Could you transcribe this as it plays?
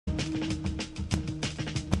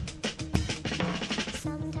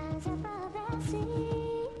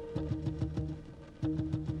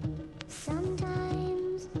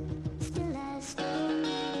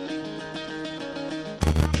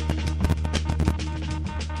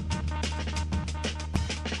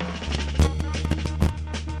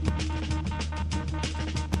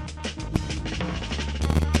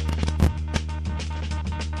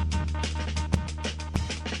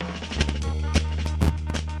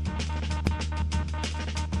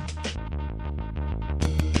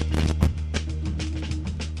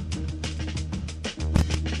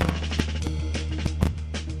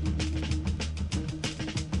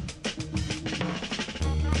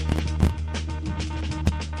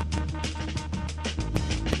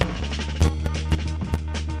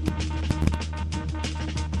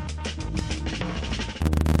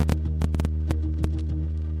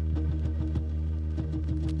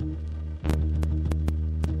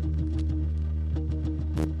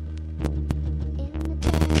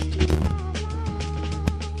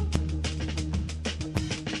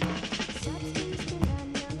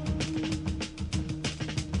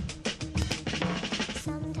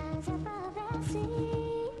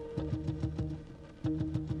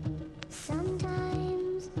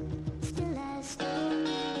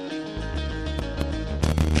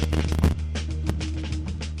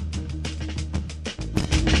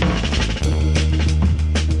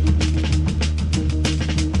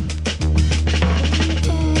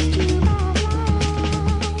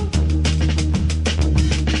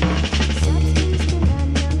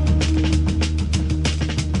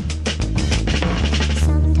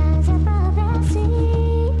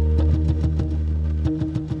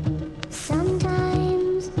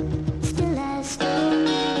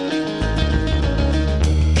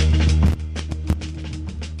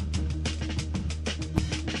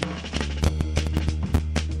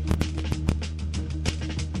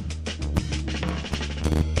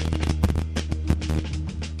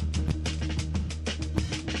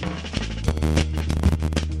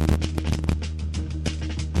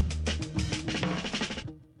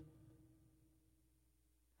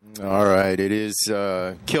All right, it is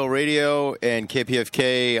Kill Radio and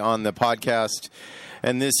KPFK on the podcast,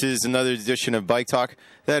 and this is another edition of Bike Talk.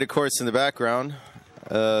 That, of course, in the background,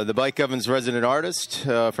 the Bike Ovens resident artist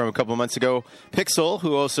from a couple of months ago, Pixel,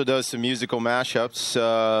 who also does some musical mashups.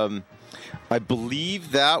 I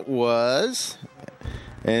believe that was,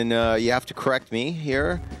 and you have to correct me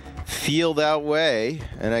here, Feel That Way,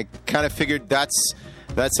 and I kind of figured that's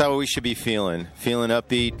how we should be feeling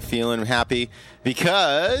upbeat, feeling happy,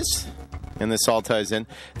 because, and this all ties in,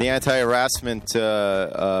 the anti-harassment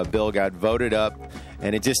bill got voted up,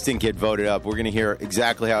 and it just didn't get voted up. We're going to hear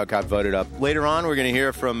exactly how it got voted up. Later on, we're going to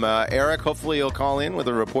hear from Eric. Hopefully he'll call in with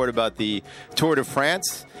a report about the Tour de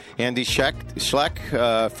France. Andy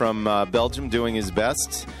Schleck from Belgium doing his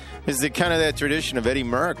best. It's the kind of that tradition of Eddie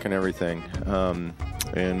Merckx and everything.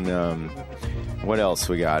 What else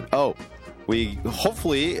we got? Oh, we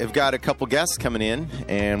hopefully have got a couple guests coming in,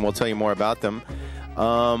 and we'll tell you more about them.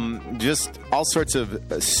 Just all sorts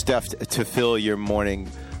of stuff to fill your morning.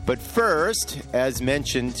 But first, as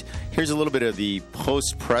mentioned, here's a little bit of the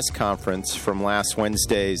post-press conference from last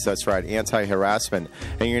Wednesday's, that's right, anti-harassment.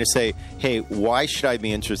 And you're going to say, hey, why should I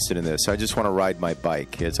be interested in this? I just want to ride my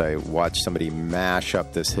bike as I watch somebody mash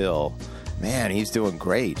up this hill. Man, he's doing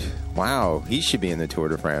great. Wow, he should be in the Tour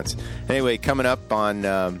de France. Anyway, coming up on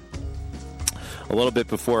a little bit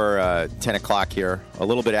before 10 o'clock here, a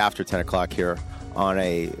little bit after 10 o'clock here on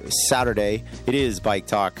a Saturday, it is Bike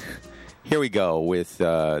Talk. Here we go with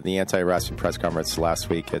the anti-harassment press conference last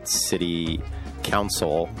week at City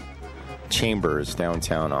Council Chambers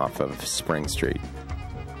downtown off of Spring Street.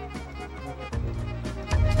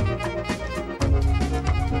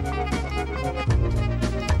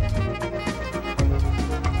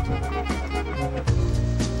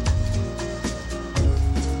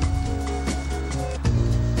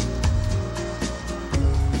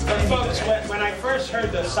 When I first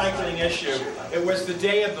heard the cycling issue, it was the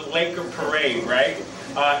day of the Laker parade, right?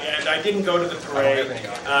 And I didn't go to the parade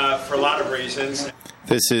for a lot of reasons.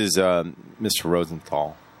 This is Mr.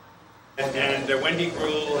 Rosenthal. And Wendy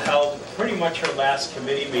Gruhl held pretty much her last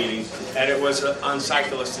committee meeting, and it was on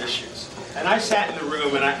cyclist issues. And I sat in the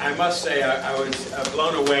room, and I must say I was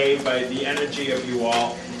blown away by the energy of you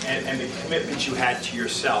all and the commitment you had to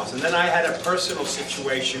yourselves. And then I had a personal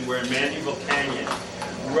situation where in Mandeville Canyon,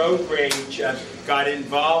 road rage got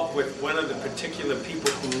involved with one of the particular people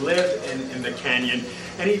who live in the canyon,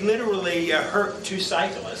 and he literally hurt two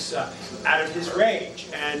cyclists out of his rage,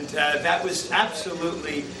 and that was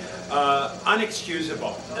absolutely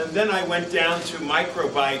unexcusable. And then I went down to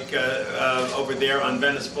Microbike over there on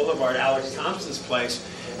Venice Boulevard, Alex Thompson's place,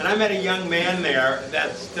 and I met a young man there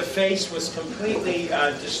that the face was completely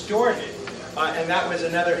distorted. And that was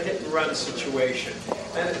another hit-and-run situation.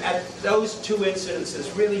 And those two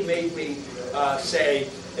incidences really made me say,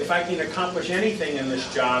 if I can accomplish anything in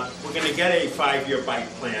this job, we're going to get a 5-year bike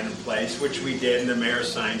plan in place, which we did, and the mayor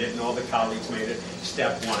signed it, and all the colleagues made it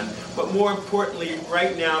step one. But more importantly,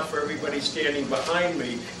 right now, for everybody standing behind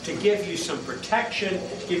me, to give you some protection,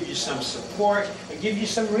 to give you some support, and give you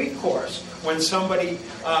some recourse when somebody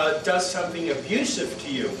does something abusive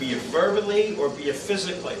to you, be it verbally or be it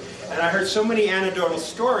physically. And I heard so many anecdotal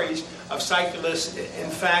stories of cyclists, in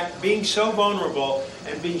fact, being so vulnerable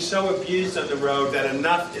and being so abused on the road that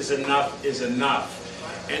enough is enough is enough.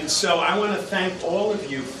 And so I want to thank all of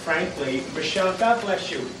you, frankly. Michelle, God bless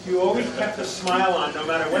you. You always kept a smile on no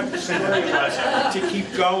matter what the story was to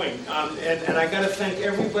keep going. And I got to thank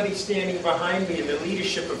everybody standing behind me in the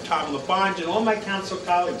leadership of Tom LaBonge and all my council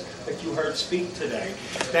colleagues that you heard speak today.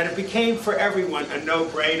 That it became for everyone a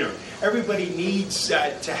no-brainer. Everybody needs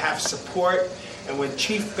to have support. And when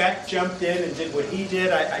Chief Beck jumped in and did what he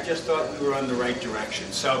did, I just thought we were on the right direction.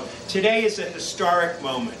 So today is a historic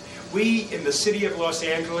moment. We in the city of Los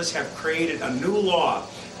Angeles have created a new law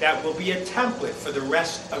that will be a template for the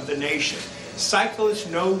rest of the nation. Cyclists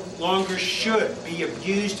no longer should be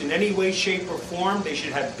abused in any way, shape, or form. They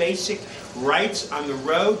should have basic rights on the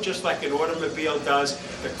road, just like an automobile does.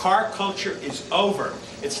 The car culture is over.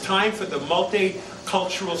 It's time for the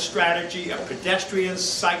multicultural strategy of pedestrians,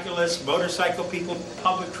 cyclists, motorcycle people,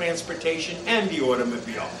 public transportation, and the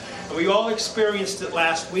automobile. And we all experienced it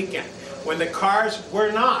last weekend when the cars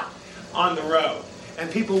were not on the road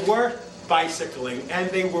and people were bicycling and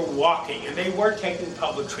they were walking and they were taking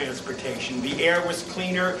public transportation. The air was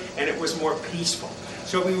cleaner and it was more peaceful.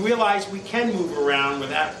 So we realized we can move around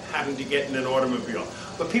without having to get in an automobile.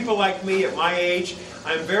 But people like me at my age,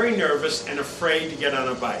 I'm very nervous and afraid to get on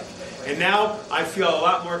a bike. And now I feel a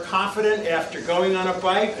lot more confident after going on a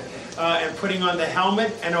bike and putting on the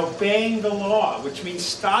helmet and obeying the law, which means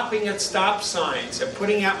stopping at stop signs and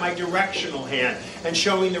putting out my directional hand and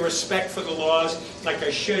showing the respect for the laws like I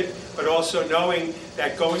should, but also knowing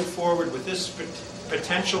that going forward with this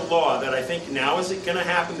potential law that I think now is it going to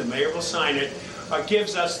happen, the mayor will sign it,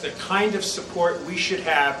 gives us the kind of support we should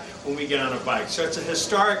have when we get on a bike. So it's a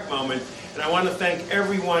historic moment, and I want to thank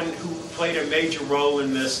everyone who played a major role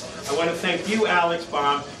in this. I want to thank you, Alex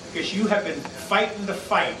Baum, because you have been fighting the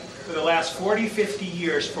fight for the last 40, 50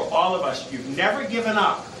 years for all of us. You've never given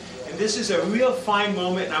up. And this is a real fine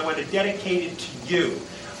moment, and I want to dedicate it to you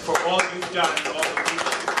for all you've done and all the leadership.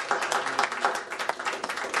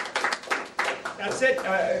 That's it.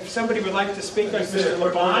 If somebody would like to speak, like Mr.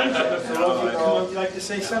 LeBon, would you like to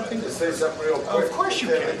say something? To say something real quick. Of course you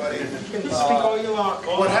can. Everybody. You can speak all you want.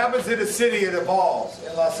 What happens in the city, it evolves.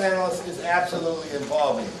 And Los Angeles is absolutely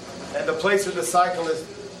evolving. And the place of the cyclist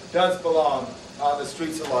does belong on the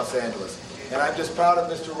streets of Los Angeles. And I'm just proud of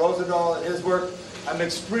Mr. Rosendahl and his work. I'm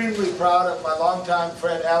extremely proud of my longtime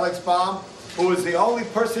friend Alex Baum, who is the only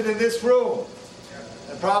person in this room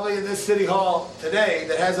and probably in this city hall today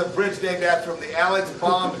that has a bridge named after him. The Alex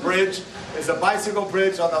Baum Bridge is a bicycle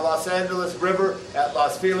bridge on the Los Angeles River at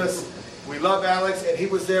Los Feliz. We love Alex, and he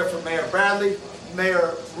was there for Mayor Bradley,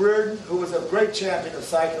 Mayor Reardon, who was a great champion of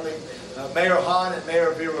cycling, Mayor Hahn, and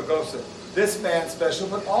Mayor Villaraigosa. This man's special,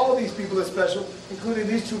 but all these people are special, including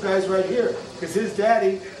these two guys right here, because his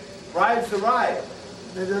daddy rides the ride.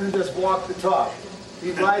 He doesn't just walk the talk.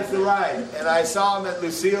 He rides the ride. And I saw him at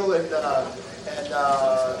Lucille and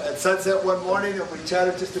at Sunset one morning, and we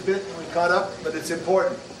chatted just a bit, and we caught up. But it's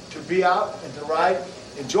important to be out and to ride.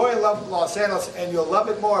 Enjoy Los Angeles, and you'll love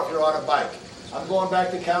it more if you're on a bike. I'm going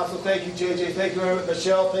back to council. Thank you, JJ. Thank you,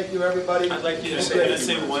 Michelle. Thank you, everybody. I'd like you to Can I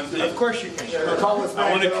say one thing? Of course you can. Yeah, call us I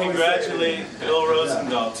back. want to congratulate Bill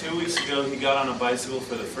Rosendahl. 2 weeks ago, he got on a bicycle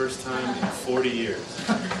for the first time in 40 years.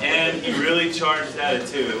 And he really charged at it,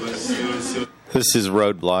 too. It was This is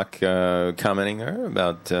Roadblock commenting there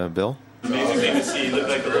about Bill. amazing thing to see. He looked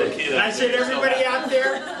like a little kid. And I said, everybody out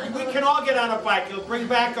there, we can all get on a bike. It'll bring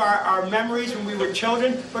back our memories when we were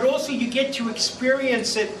children, but also you get to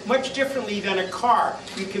experience it much differently than a car.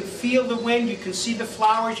 You can feel the wind, you can see the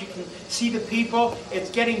flowers, you can see the people. It's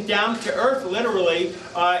getting down to earth, literally,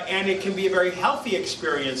 and it can be a very healthy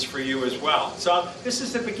experience for you as well. So this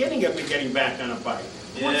is the beginning of me getting back on a bike.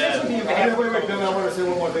 Yeah. Wait, Bill, I want to say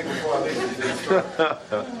one more thing before I leave this story.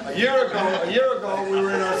 A year ago, we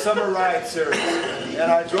were in our summer ride series,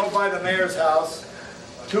 and I drove by the mayor's house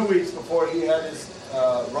 2 weeks before he had his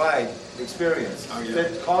ride experience.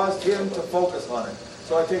 That caused him to focus on it.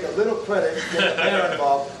 So I take a little credit to get the mayor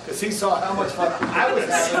involved, because he saw how much fun I was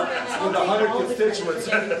having with 100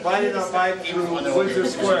 constituents riding our bike through Windsor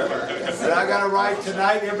Square. And I got a ride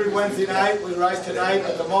tonight, every Wednesday night. We ride tonight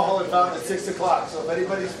at the Mulholland Fountain at 6 o'clock. So if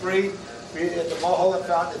anybody's free, be at the Mulholland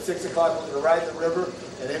Fountain at 6 o'clock. We're going to ride the river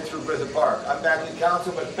and in through Griffith Park. I'm back in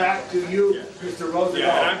council, but back to you, Mr. Rosendahl.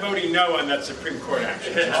 Yeah, and I'm voting no on that Supreme Court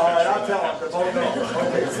action. All right, I'll tell him to vote no.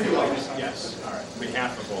 Okay, see you. Yes, all right, on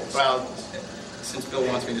behalf of both. Well, since Bill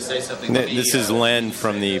wants me to say something, This is Len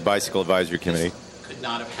from the Bicycle Advisory Committee. Could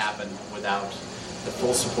not have happened without the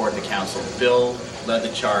full support of the council. Bill led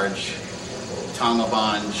the charge. Tom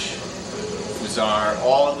LaBonge, Fuzar,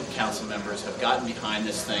 all of the council members have gotten behind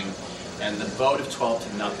this thing, and the vote of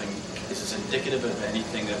 12-0 is as indicative of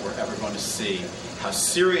anything that we're ever going to see. How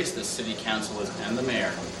serious the city council is and the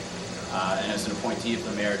mayor. And as an appointee of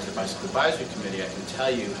the mayor to the Bicycle Advisory Committee, I can tell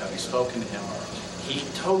you, having spoken to him, he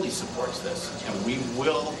totally supports this, and we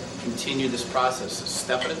will continue this process a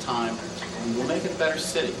step at a time. We will make it a better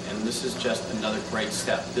city, and this is just another great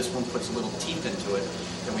step. This one puts a little teeth into it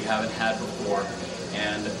that we haven't had before.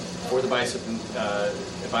 And for the Bicycle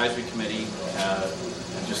Advisory Committee,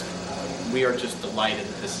 we are just delighted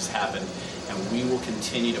that this has happened, and we will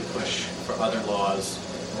continue to push for other laws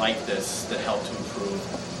like this that help to improve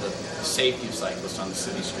the safety of cyclists on the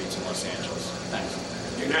city streets in Los Angeles. Thanks.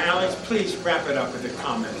 Now, Alex, please wrap it up with a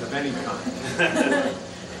comment of any kind.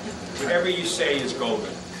 Whatever you say is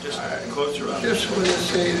golden. Just close your eyes. Just want to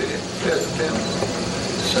say that it has been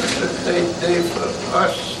such a great day for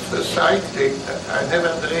us, for cycling, that I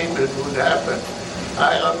never dreamed it would happen.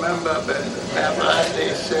 I remember when Mayor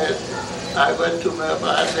Bradley said, I went to Mayor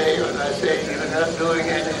Bradley and I said, you're not doing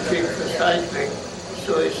anything for cycling.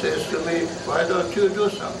 So he says to me, why don't you do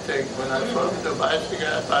something? When I formed the Bicycle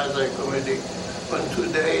Advisory Committee, and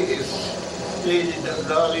today is really the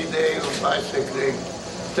glory day of bicycling.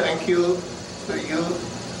 Thank you to you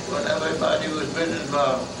and everybody who's been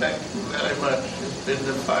involved. Thank you very much. It's been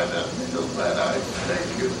the finest of my life.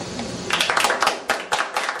 Thank you.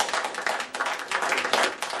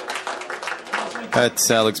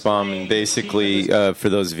 That's Alex Baum, and basically, for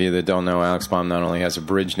those of you that don't know, Alex Baum not only has a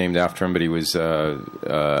bridge named after him, but he was,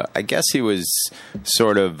 I guess he was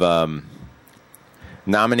sort of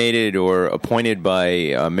nominated or appointed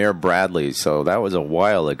by Mayor Bradley, so that was a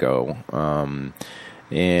while ago.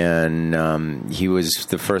 And he was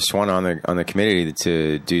the first one on the committee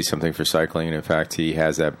to do something for cycling. And in fact, he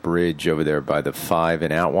has that bridge over there by the 5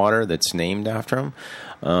 in Atwater that's named after him.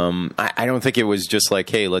 I don't think it was just like,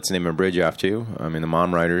 hey, let's name a bridge after you. I mean, the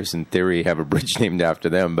Mom Riders, in theory, have a bridge named after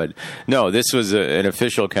them. But no, this was an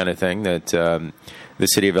official kind of thing that the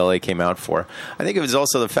city of LA came out for. I think it was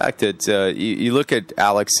also the fact that you look at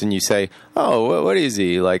Alex and you say, oh, what is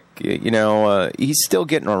he? Like, he's still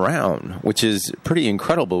getting around, which is pretty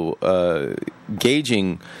incredible,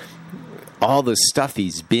 gauging all the stuff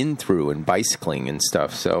he's been through and bicycling and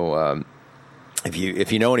stuff. So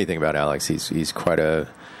if you know anything about Alex, he's quite a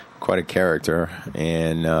character,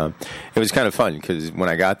 and it was kind of fun because when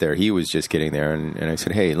I got there, he was just getting there, and I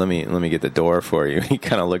said, "Hey, let me get the door for you." He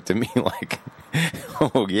kind of looked at me like,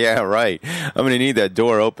 "Oh yeah, right. I'm going to need that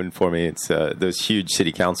door open for me." It's those huge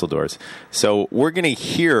city council doors. So we're going to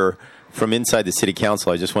hear from inside the city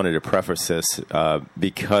council. I just wanted to preface this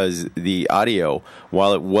because the audio,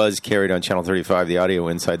 while it was carried on Channel 35, the audio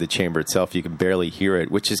inside the chamber itself, you can barely hear it,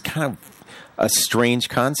 which is kind of a strange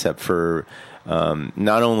concept for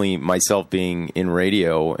not only myself being in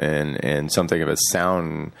radio and something of a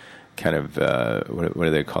sound kind of, what do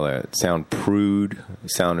they call it? Sound prude,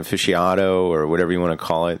 sound aficionado, or whatever you want to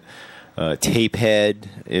call it. Tape head,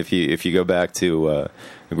 if you go back to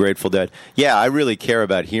the Grateful Dead. Yeah, I really care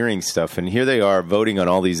about hearing stuff, and here they are voting on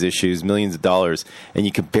all these issues, millions of dollars, and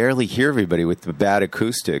you can barely hear everybody with the bad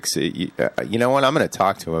acoustics. You know what? I'm going to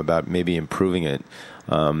talk to them about maybe improving it.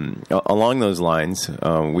 Along those lines,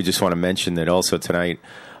 we just want to mention that also tonight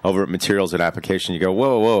over at Materials and Application, you go,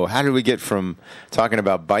 whoa, how did we get from talking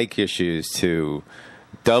about bike issues to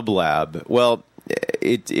Dub Lab? Well,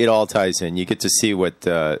 it all ties in. You get to see what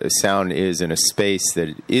sound is in a space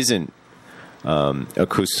that isn't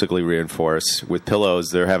acoustically reinforced with pillows.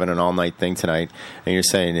 They're having an all-night thing tonight, and you're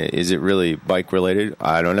saying, is it really bike-related?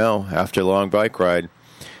 I don't know. After a long bike ride,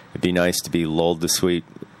 it'd be nice to be lulled to sleep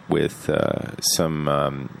with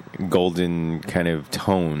some golden kind of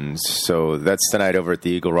tones. So that's tonight over at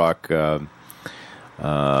the Eagle Rock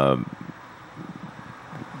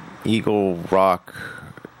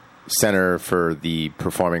Center for the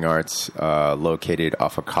Performing Arts, located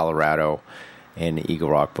off of Colorado and Eagle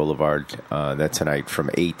Rock Boulevard. That's tonight from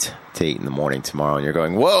 8 to 8 in the morning tomorrow. And you're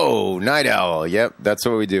going, whoa, Night Owl. Yep, that's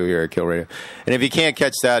what we do here at Kill Radio. And if you can't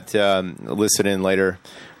catch that, listen in later.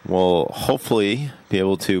 We'll hopefully be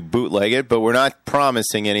able to bootleg it, but we're not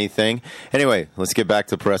promising anything. Anyway, let's get back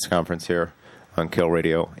to the press conference here on Kill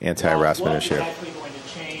Radio, anti-harassment issue. What is actually going to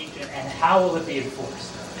change, and how will it be enforced?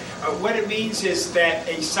 What it means is that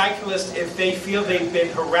a cyclist, if they feel they've been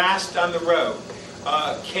harassed on the road,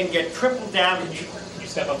 can get triple damage. Can you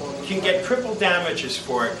step up a little bit? Can get triple damages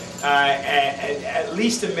for it, at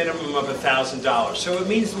least a minimum of $1,000. So it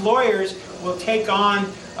means lawyers will take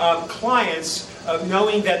on clients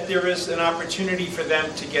knowing that there is an opportunity for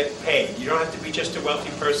them to get paid. You don't have to be just a wealthy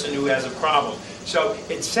person who has a problem. So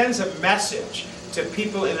it sends a message to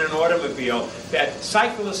people in an automobile that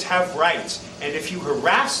cyclists have rights. And if you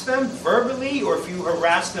harass them verbally or if you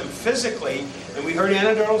harass them physically, and we heard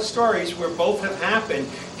anecdotal stories where both have happened,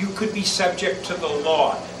 you could be subject to the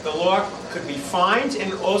law. The law could be fines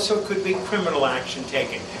and also could be criminal action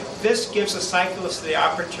taken. This gives a cyclist the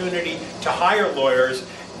opportunity to hire lawyers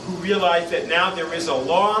who realize that now there is a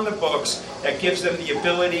law on the books that gives them the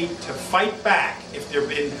ability to fight back if they've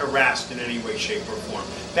been harassed in any way, shape, or form.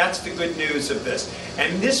 That's the good news of this.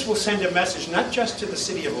 And this will send a message not just to the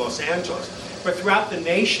city of Los Angeles, but throughout the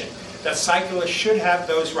nation, that cyclists should have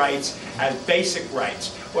those rights as basic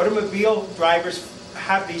rights. Automobile drivers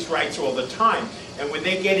have these rights all the time. And when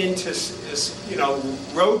they get into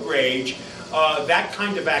road rage, that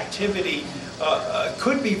kind of activity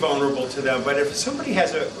could be vulnerable to them. But if somebody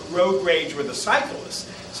has a road rage with a cyclist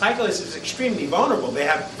is extremely vulnerable. They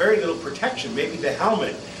have very little protection, maybe the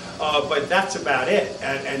helmet, but that's about it.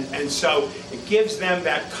 And so it gives them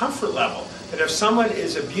that comfort level that if someone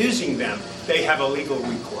is abusing them, they have a legal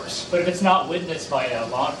recourse. But if it's not witnessed by a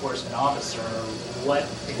law enforcement officer, what?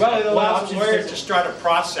 Well, it allows lawyers to start a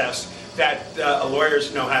process that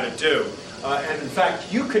lawyers know how to do. And in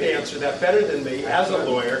fact, you could answer that better than me as a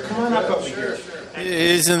lawyer. Come on up over here.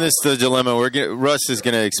 Isn't this the dilemma? Russ is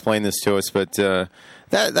going to explain this to us, but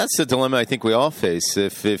that's the dilemma I think we all face.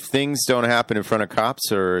 If things don't happen in front of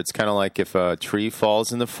cops, or it's kind of like if a tree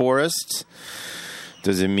falls in the forest,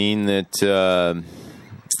 does it mean that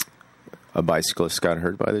a bicyclist got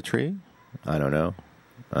hurt by the tree? I don't know.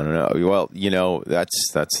 Well,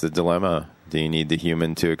 that's the dilemma. Do you need the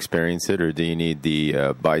human to experience it, or do you need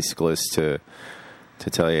the bicyclist to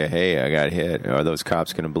tell you, hey, I got hit? Are those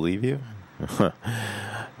cops going to believe you?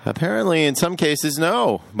 Apparently, in some cases,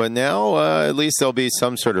 no. But now, at least there'll be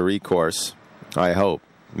some sort of recourse, I hope.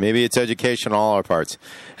 Maybe it's education on all our parts.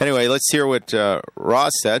 Anyway, let's hear what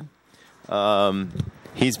Ross said.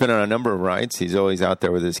 He's been on a number of rides. He's always out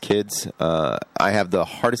there with his kids. I have the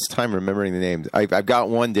hardest time remembering the names. I've got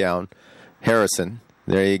one down, Harrison.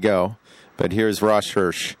 There you go. But here's Ross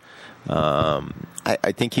Hirsch.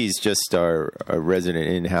 I think he's just our resident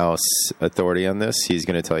in-house authority on this. He's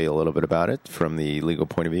going to tell you a little bit about it from the legal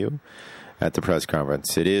point of view at the press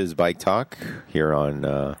conference. It is Bike Talk here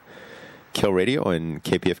on Kill Radio and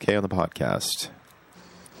KPFK on the podcast.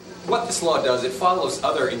 What this law does, it follows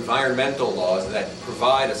other environmental laws that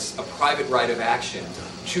provide a private right of action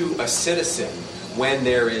to a citizen when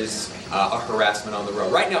there is a harassment on the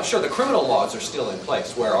road. Right now, sure, the criminal laws are still in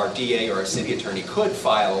place where our DA or a city attorney could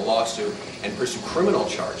file a lawsuit and pursue criminal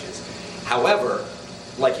charges. However,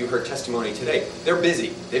 like you heard testimony today, they're busy.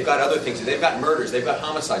 They've got other things. They've got murders. They've got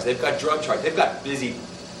homicides. They've got drug charges. They've got busy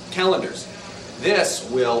calendars. This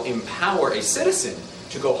will empower a citizen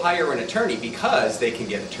to go hire an attorney because they can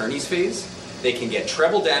get attorney's fees, they can get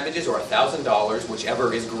treble damages or $1,000,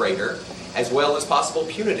 whichever is greater, as well as possible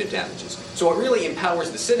punitive damages. So it really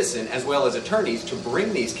empowers the citizen as well as attorneys to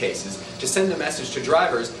bring these cases, to send a message to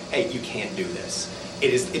drivers, hey, you can't do this.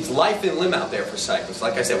 It's life and limb out there for cyclists.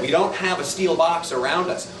 Like I said, we don't have a steel box around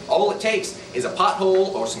us. All it takes is a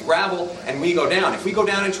pothole or some gravel and we go down. If we go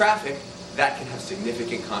down in traffic, that can have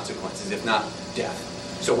significant consequences, if not death.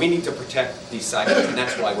 So we need to protect these cyclists, and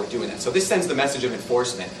that's why we're doing that. So this sends the message of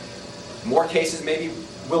enforcement. More cases maybe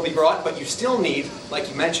will be brought, but you still need, like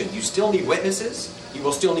you mentioned, you still need witnesses. You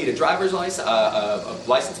will still need a driver's license, a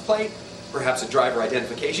license plate, perhaps a driver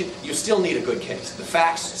identification. You still need a good case. The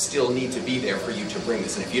facts still need to be there for you to bring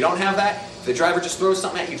this. And if you don't have that, if the driver just throws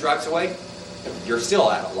something at you, drives away, you're still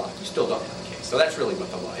out of luck. You still don't have a case. So that's really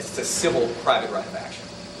what the law is. It's a civil private right of action.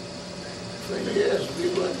 For years, we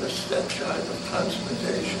were the stepchild of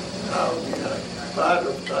transportation. Now we are part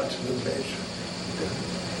of transportation.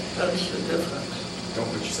 That's the difference. Don't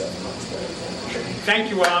put yourself in harm's way. Thank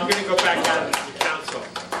you. Well, I'm going to go back down to the council.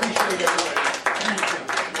 Appreciate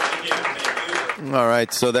everybody. All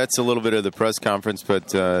right, so that's a little bit of the press conference, but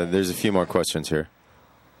there's a few more questions here.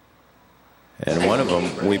 And one of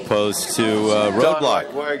them we posed to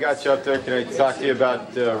Roadblock. Boy, I got you up there. Can I talk to you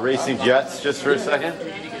about racing jets just for a second?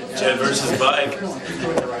 Jet versus bike.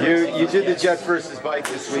 You did the jet versus bike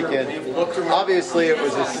this weekend. Obviously, it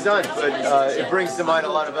was a stunt, but it brings to mind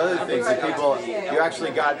a lot of other things that you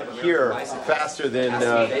actually got here faster than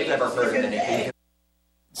they've ever heard.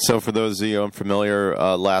 So for those of you unfamiliar,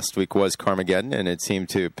 last week was Carmageddon, and it seemed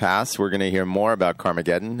to pass. We're going to hear more about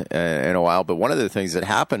Carmageddon in a while. But one of the things that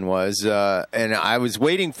happened was, and I was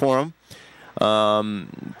waiting for him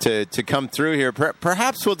to come through here.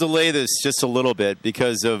 Perhaps we'll delay this just a little bit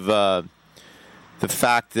because of the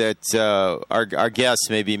fact that our guests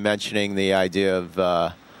may be mentioning the idea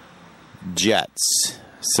of jets,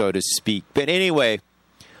 so to speak. But anyway,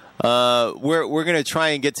 we're going to try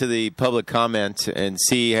and get to the public comment and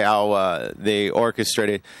see how they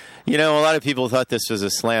orchestrated. You know, a lot of people thought this was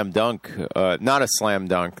a slam dunk, not a slam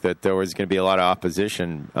dunk, that there was going to be a lot of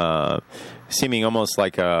opposition, seeming almost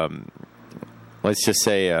like let's just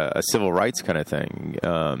say a civil rights kind of thing.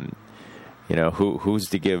 You know, who's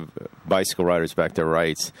to give bicycle riders back their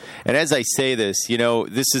rights? And as I say this, you know,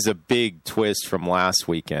 this is a big twist from last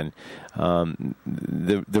weekend.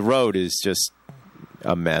 The road is just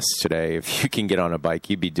a mess today. If you can get on a bike,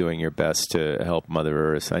 you'd be doing your best to help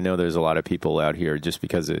Mother Earth. I know there's a lot of people out here just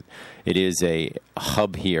because it is a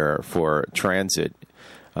hub here for transit.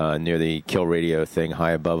 Near the Kill Radio thing,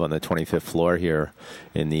 high above on the 25th floor here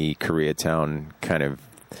in the Koreatown kind of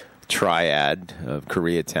triad of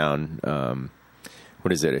Koreatown.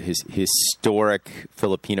 What is it? A historic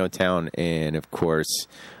Filipino town, and of course,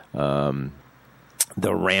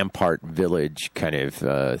 the Rampart Village kind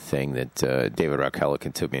of thing that David Raquel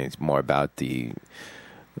can tell me more about.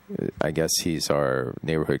 I guess he's our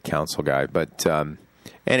neighborhood council guy, but.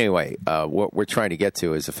 Anyway, what we're trying to get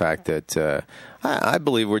to is the fact that I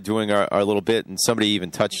believe we're doing our little bit, and somebody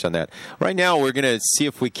even touched on that. Right now, we're going to see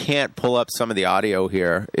if we can't pull up some of the audio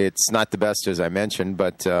here. It's not the best, as I mentioned,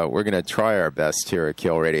 but we're going to try our best here at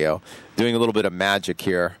Kill Radio, doing a little bit of magic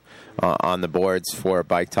here on the boards for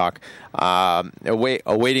Bike Talk.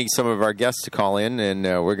 Awaiting some of our guests to call in, and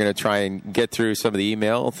we're going to try and get through some of the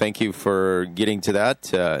email. Thank you for getting to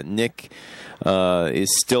that. Nick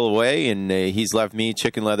is still away, and he's left me,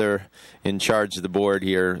 Chicken Leather, in charge of the board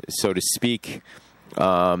here, so to speak.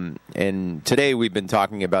 And today we've been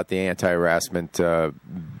talking about the anti-harassment.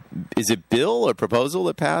 Is it bill or proposal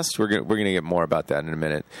that passed? We're going to get more about that in a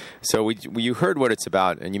minute. So you heard what it's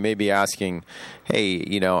about, and you may be asking,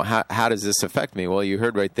 hey, how does this affect me? Well, you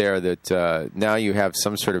heard right there that now you have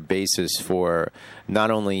some sort of basis for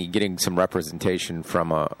not only getting some representation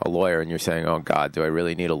from a lawyer, and you're saying, oh, God, do I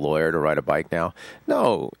really need a lawyer to ride a bike now?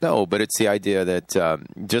 No, but it's the idea that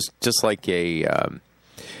just like an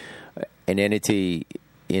entity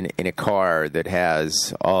in a car that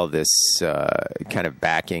has all this kind of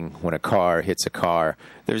backing when a car hits a car,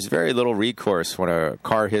 there's very little recourse when a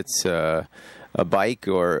car hits a bike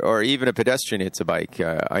or even a pedestrian hits a bike.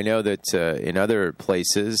 I know that in other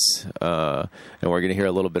places, and we're going to hear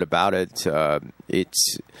a little bit about it,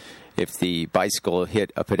 if the bicycle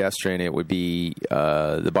hit a pedestrian, it would be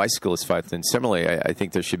the bicyclist's fault. And similarly, I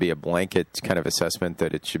think there should be a blanket kind of assessment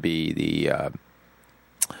that it should be the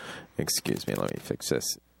excuse me, let me fix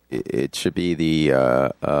this. It should be the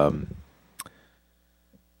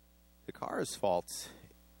car's fault.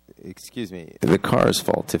 Excuse me, the car's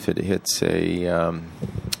fault if it hits a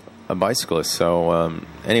bicyclist. So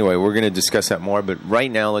anyway, we're going to discuss that more. But right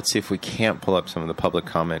now, let's see if we can't pull up some of the public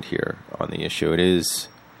comment here on the issue. It is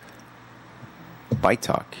Bike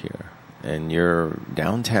Talk here, and you're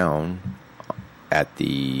downtown at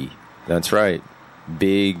that's right,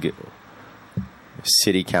 big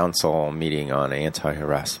City Council meeting on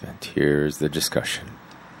anti-harassment. Here's the discussion.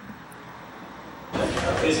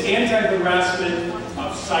 Is anti-harassment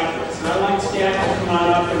of cyclists. And I'd like staff to come on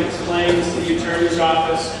up and explain to the Attorney's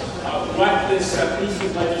Office what this piece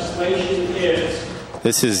of legislation is.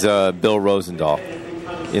 This is Bill Rosendahl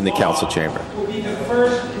in the council chamber. Will be the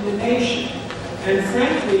first in the nation. And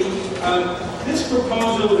frankly, this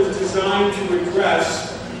proposal is designed to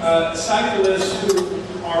address cyclists who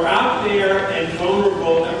are out there and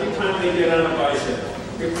vulnerable every time they get on a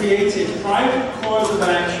bicycle. It creates a private cause of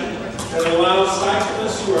action that allows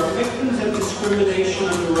cyclists who are victims of discrimination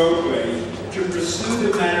on the roadway to pursue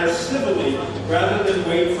the matter civilly rather than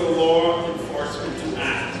wait for law enforcement to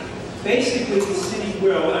act. Basically, the city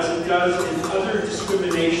will, as it does in other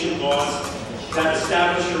discrimination laws that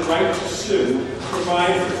establish a right to sue,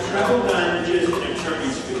 provide for treble damages and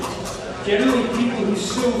attorney's fees. Generally, people who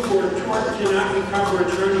sue for a tort cannot recover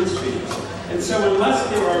attorney's fees. And so unless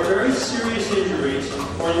there are very serious injuries,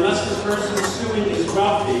 or unless the person suing is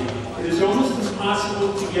wealthy, it is almost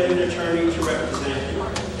impossible to get an attorney to represent you.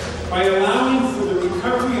 By allowing for the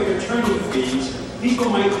recovery of attorney fees, people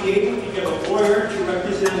might be able to get a lawyer to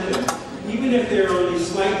represent them, even if they're only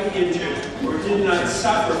slightly injured or did not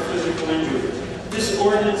suffer physical injury. This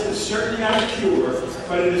ordinance is certainly not a cure,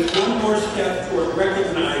 but it is one more step toward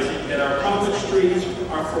recognizing that our public streets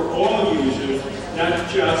are for all users, not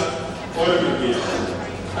just automobiles.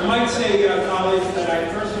 I might say, colleagues, that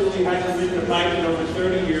I personally haven't ridden a bike in over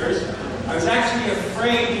 30 years. I was actually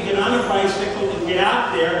afraid to get on a bicycle and get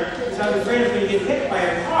out there because I was afraid I was going to get hit by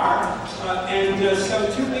a car.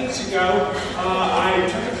 So 2 weeks ago, I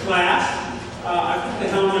took a class, I put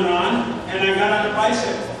the helmet on, and I got on a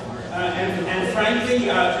bicycle. And frankly,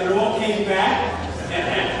 it all came back,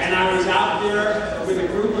 and I was out there with a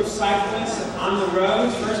group of cyclists on the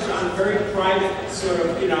roads, first on very private sort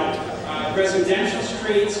of, residential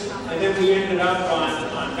streets, and then we ended up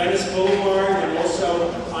on Venice Boulevard and also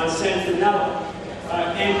on Centinela.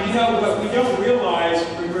 What we don't realize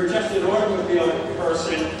when we're just an automobile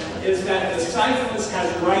person is that the cyclist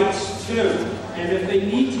has rights too. And if they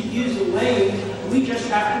need to use a lane, we just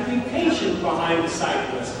have to be patient behind the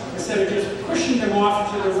cyclist instead of just pushing them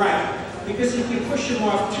off to the right. Because if you push them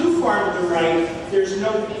off too far to the right, there's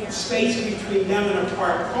no space between them and a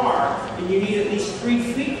parked car, and you need at least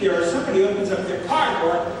 3 feet there, or somebody opens up their car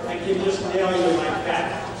door and can just nail you like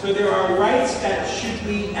that. So there are rights that should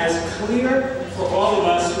be as clear for all of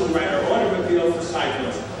us who ride our automobile for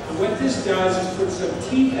cyclists. And what this does is put some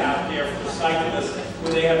teeth out there for the cyclists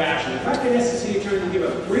when they have action. If I could ask the city attorney to give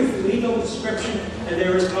a brief legal description, and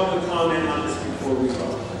there is public comment on this before we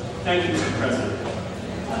vote. Thank you, Mr. President.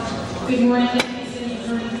 Good morning, City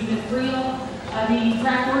Attorney Judith Briel. The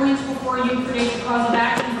draft ordinance before you creates a cause of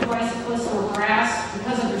action for bicyclists who are harassed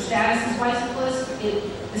because of their status as bicyclists. It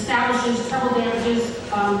establishes treble damages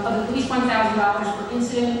of at least $1,000 per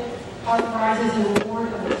incident, authorizes an award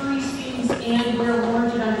of attorney's fees, and where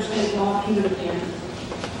warranted under state law, punitive damages.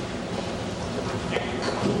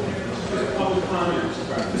 Public comment,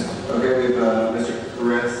 Mr. President. Okay, we have Mr.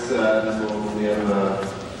 Perez, and we have a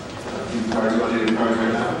few cards. You want to do the cards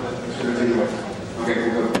right now? Mr. Take it away. Okay,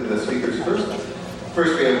 we'll go to the speakers first.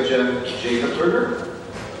 First, we have Jeff Jacobberger.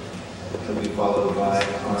 He'll be followed by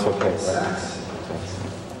Arnold Sachs.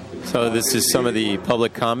 So this is some of the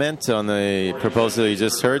public comment on the proposal you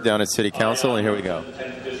just heard down at City Council, and here we go.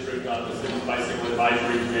 10th District on the City Bicycle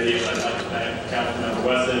Advisory Committee. I'd like to thank Councilmember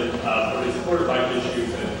Wesson for his support of bike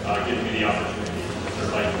issues and giving me the opportunity to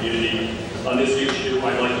serve my community. On this issue,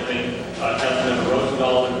 I'd like to thank Councilmember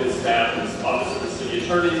Rosendahl and his staff and his Office of the City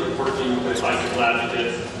Attorney for working with bicycle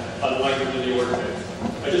advocates on the language of the ordinance.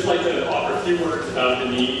 I'd just like to offer a few words about the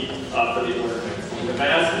need for the ordinance. The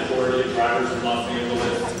vast majority of drivers in Los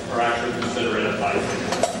Angeles are actually considerate of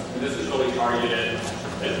bicycles. And this is really targeted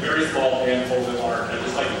at very small handfuls that aren't. I'd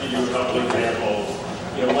just like to give you a couple examples.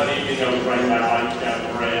 You know, one evening I was riding my bike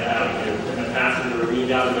down Maria Avenue, and a passenger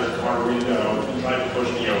leaned out of their car window and tried to push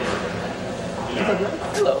me over. You know.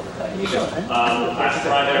 Hello. Last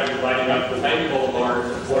Friday I was riding up the Bank Boulevard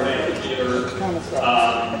for an amphitheater.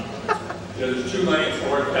 You know, there's 2 lanes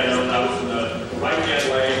northbound. I was in the right-hand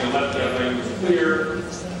lane, the left-hand lane was clear,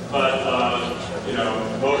 but you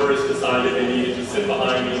know, motorists decided they needed to sit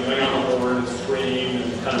behind me, bang on the horn, and scream,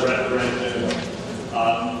 and kind of wreck their engine.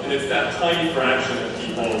 And it's that tiny fraction of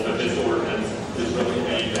people that this ordinance is really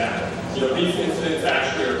aimed at. You know, these incidents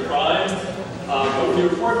actually are crimes, but when you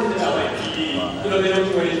report them to LAPD, you know, they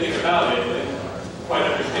don't do anything about it, and quite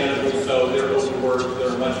understandably so. They're overworked. There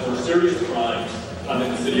are much more serious crimes in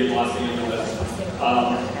the city of Los Angeles.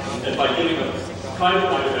 And by giving a private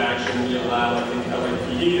right of action, we allow, I think,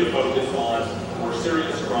 LAPD to focus on more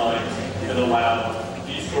serious crimes and allow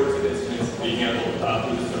these sorts of incidents to be handled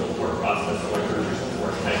through the civil court process. So I urge your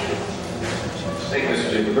support. Thank you. Thank you, Mr.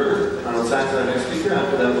 Jacobberger. Arnold Sachs, our next speaker.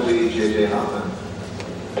 After that will be J.J. Hoffman.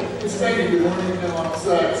 Yes, thank you. Good morning, I'm Arnold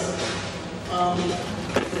Sachs.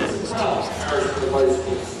 It's a crowd for the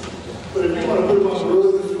bicycles. But if you want to put them on the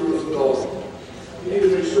road, this is Roosevelt. You need to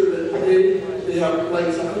make sure that they have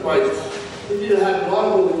lights on the bikes. You need to have an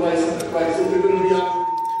audible device on the bikes if they're going to be out.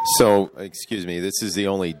 So, excuse me, this is the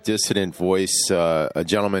only dissident voice, a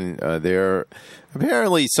gentleman there.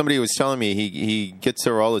 Apparently, somebody was telling me he gets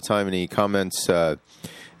there all the time and he comments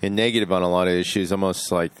in negative on a lot of issues,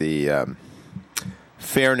 almost like the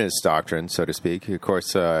fairness doctrine, so to speak. Of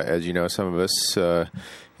course, as you know, some of us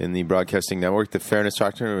in the broadcasting network, the fairness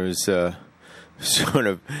doctrine was sort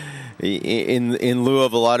of in lieu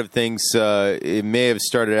of a lot of things. It may have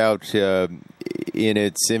started out in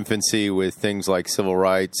its infancy with things like civil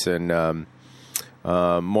rights and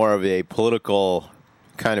more of a political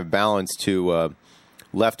kind of balance to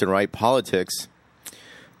left and right politics.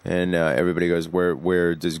 And everybody goes,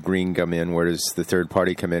 where does green come in? Where does the third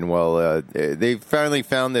party come in? Well, they finally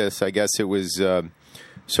found this. I guess it was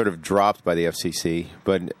sort of dropped by the FCC.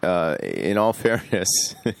 But in all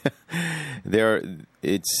fairness,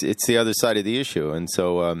 it's the other side of the issue. And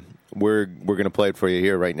so we're going to play it for you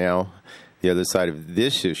here right now. The other side of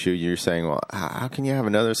this issue, you're saying, well, how can you have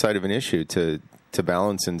another side of an issue to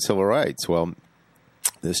balance in civil rights? Well,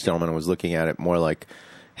 this gentleman was looking at it more like,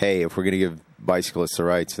 hey, if we're going to give bicyclists the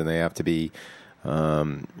rights, then they have to be,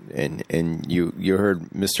 and you heard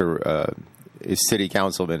Mr. City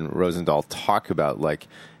Councilman Rosendahl talk about, like,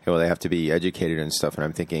 well, they have to be educated and stuff, and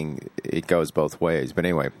I'm thinking it goes both ways. But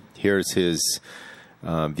anyway, here's his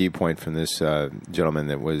viewpoint from this gentleman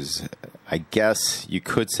that was, I guess you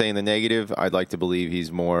could say, in the negative. I'd like to believe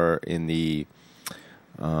he's more in the,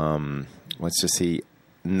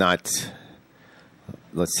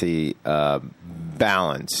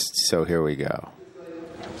 balanced. So here we go.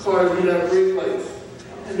 Cars need to have brake lights.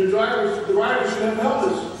 And the drivers should have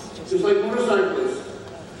helmets, just like motorcyclists.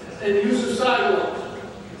 And use of sidewalks.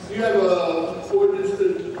 You have an ordinance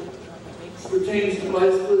that pertains to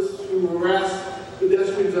bicyclists who harass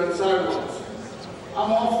pedestrians on sidewalks.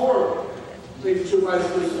 I'm all for making sure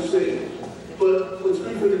bicyclists are safe. But what's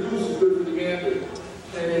good for the goose is good for the gander.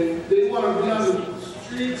 And if they want to be on the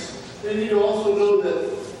streets, they need to also know that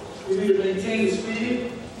you need to maintain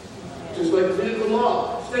speed, just like the vehicle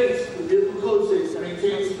law states, the vehicle code states,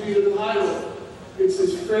 maintain the speed of the highway. It's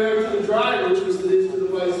as fair to the driver as it is to the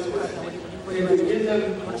bicyclist. And to give them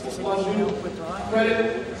undue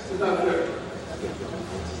credit is not fair.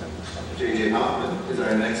 J.J. Hoffman is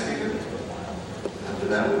our next speaker. After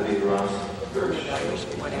that will be Ross Birch.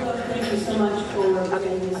 Thank you so much for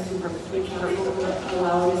giving this to the council for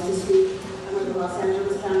allowing us to speak. I'm with the Los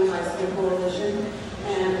Angeles County Bicycle Coalition,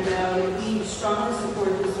 and we strongly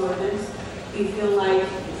support this ordinance. We feel like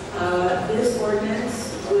this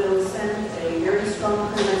ordinance will send a very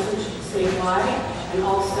strong message statewide and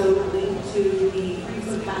also link to the free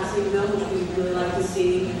for passing bill, which we'd really like to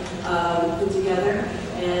see put together.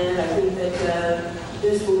 And I think that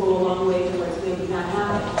this will go a long way towards making that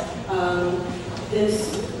happen.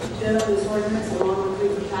 This bill, this ordinance, along with free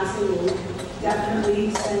for passing, will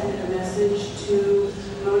definitely send a message to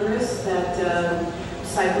motorists that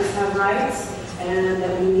cyclists have rights and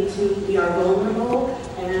that we are vulnerable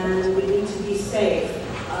and we need to be safe.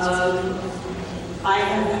 I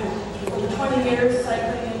have over 20 years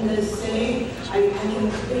cycling in this city. I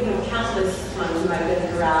can think of countless times when I've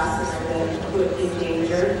been harassed and I've been put in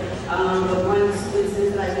danger. But one instance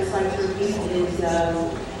that I just like to repeat is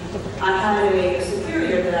I had a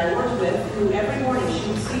superior that I worked with who every morning she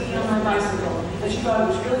would see me on my bicycle and she thought it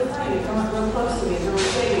was really funny to come up real close to me in the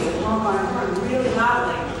Mercedes and honk on her horn really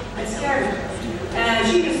loudly. It scared her. And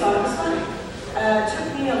she just thought it was funny. It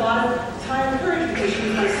took me a lot of time and courage because she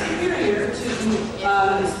was my superior to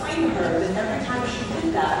explain to her that every time she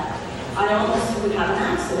did that, I almost would have an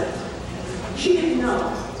accident. She didn't know.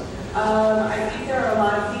 I think there are a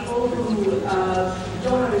lot of people who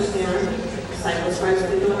don't understand cyclist rights.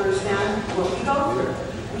 They don't understand what we go through.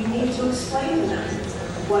 We need to explain to them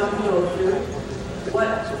what we go through, what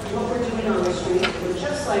we're doing on the street. We're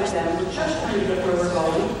just like them. We're just trying to get where we're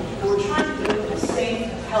going, and we're trying to do it in a safe,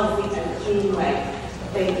 healthy, and clean way.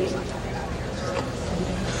 Thank you.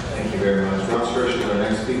 Thank you very much. Ross Hirsch is our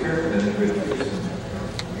next speaker, and then Ingrid Peterson.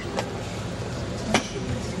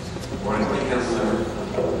 Morning,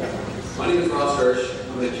 Councilmember. My name is Ross Hirsch.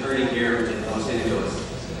 I'm an attorney here in Los Angeles,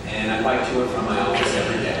 and I bike to and from my office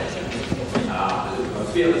every day. I'm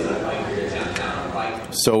fearless that I bike here to downtown on a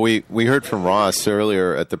bike. So we heard from Ross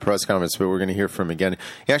earlier at the press conference, but we're going to hear from him again.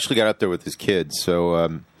 He actually got up there with his kids,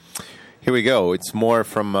 so here we go. It's more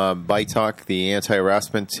from Bike Talk, the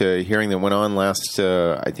anti-harassment hearing that went on last,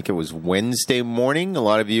 I think it was Wednesday morning. A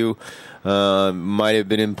lot of you might have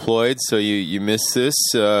been employed, so you missed this.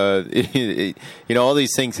 You know, all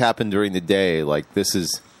these things happen during the day. Like this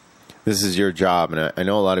is your job, and I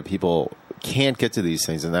know a lot of people can't get to these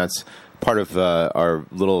things, and that's part of our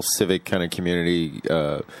little civic kind of community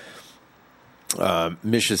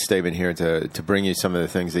mission statement here to bring you some of the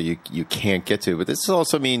things that you can't get to. But this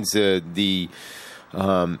also means the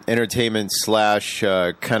entertainment /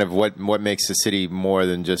 kind of what makes the city more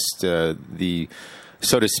than just the,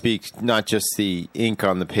 so to speak, not just the ink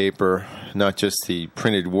on the paper, not just the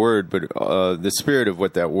printed word, but the spirit of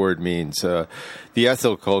what that word means, the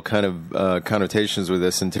ethical kind of connotations with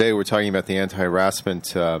this. And today we're talking about the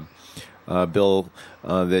anti-harassment bill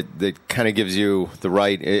that kind of gives you the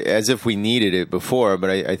right, as if we needed it before, but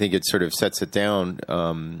I think it sort of sets it down.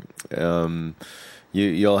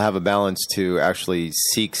 You'll have a balance to actually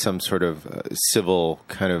seek some sort of civil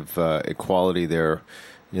kind of equality there,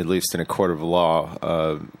 at least in a court of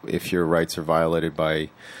law, if your rights are violated by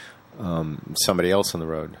somebody else on the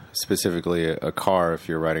road, specifically a car if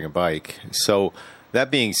you're riding a bike. So that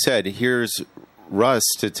being said, here's Russ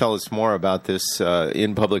to tell us more about this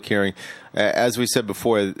in public hearing. As we said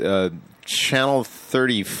before, Channel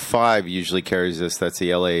 35 usually carries this. That's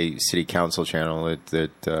the LA City Council channel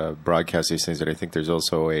that broadcasts these things. And I think there's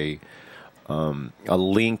also a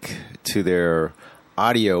link to their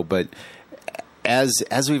audio. But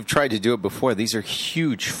as we've tried to do it before, these are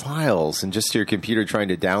huge files, and just your computer trying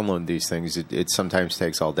to download these things, it sometimes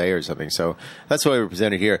takes all day or something. So that's why we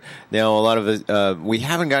presented here. Now, a lot of it, we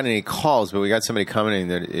haven't gotten any calls, but we got somebody commenting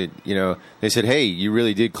that they said, "Hey, you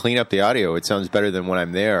really did clean up the audio. It sounds better than when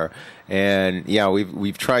I'm there." And yeah,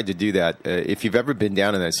 we've tried to do that. If you've ever been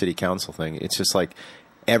down in that city council thing, it's just like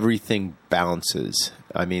everything bounces.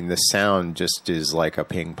 I mean, the sound just is like a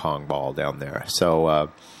ping pong ball down there. So.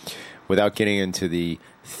 Without getting into the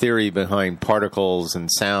theory behind particles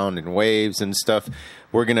and sound and waves and stuff,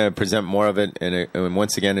 we're going to present more of it. And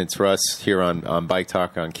once again, it's Russ here on Bike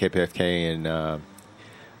Talk on KPFK and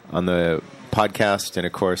on the podcast, and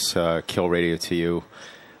of course, Kill Radio to you.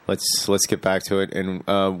 Let's get back to it, and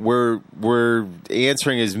we're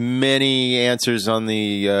answering as many answers on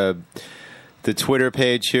the Twitter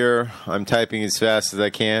page here. I'm typing as fast as I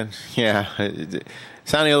can. Yeah.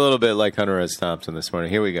 Sounding a little bit like Hunter S. Thompson this morning.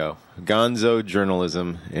 Here we go. Gonzo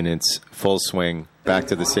journalism in its full swing. Back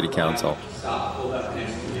to the city council. Stop, pulled up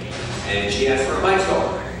next to me, and she asked for a bike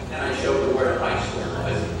store. And I showed her where a bike store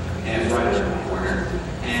was, and it's right around the corner.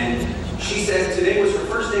 And she said today was her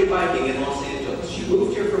first day biking in Los Angeles. She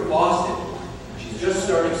moved here from Boston. She's just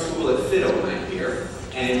starting school at Fiddle right here,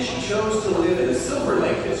 and she chose to live in the Silver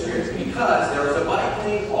Lake district because there was a bike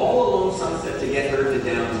lane all along Sunset to get her to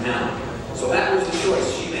downtown. So that was the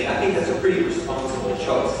choice she made. I think that's a pretty responsible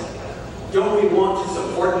choice. Don't we want to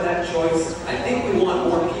support that choice? I think we want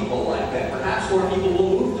more people like that. Perhaps more people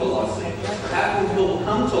will move to Los Angeles. Perhaps more people will come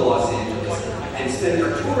to Los Angeles and spend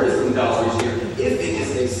their tourism dollars here if it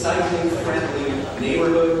is a cycling-friendly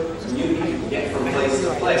neighborhood community to get from place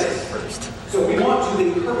to place. So we want to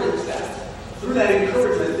encourage that. Through that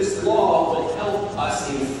encouragement, this law will help us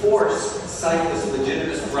enforce cyclists'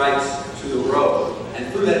 legitimate rights to the road. And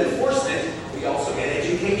through that enforcement, we also get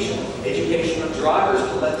education of drivers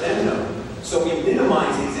to let them know. So we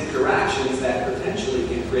minimize these interactions that potentially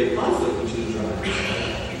can create conflict between drivers.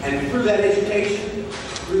 And through that education,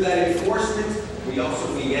 through that enforcement, we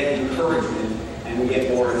get encouragement, and we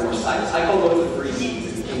get more and more cyclists. I call those the 3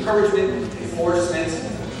 E's: encouragement, enforcement,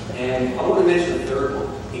 and I want to mention the third one: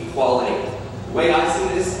 equality. The way I see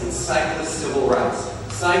this is cyclist civil rights.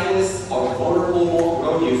 Cyclists are vulnerable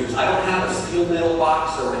road users. I don't have a steel metal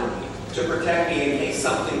box around me to protect me in case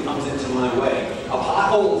something comes into my way. A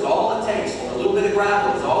pothole is all it takes, or a little bit of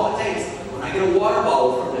gravel is all it takes. When I get a water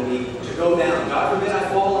bottle from me to go down, God forbid I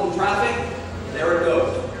fall in traffic, there it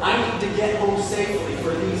goes. I need to get home safely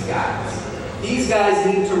for these guys. These guys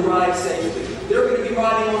need to ride safely. They're going to be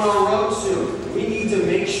riding on our road soon. We need to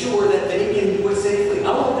make sure that they can do it safely.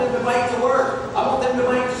 I want them to bike to work. I want them to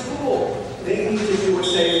bike to school. They need to do it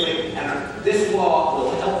safely, and this law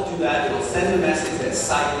will help do that. It will send a message that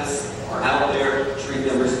cyclists are out there, treat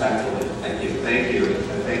them respectfully. Thank you. Thank you.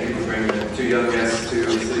 And thank you for bringing the 2 young guests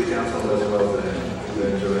to City Council as well for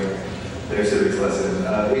enjoying their civics lesson.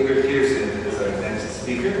 Ingrid Peterson is our next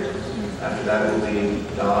speaker. After that will be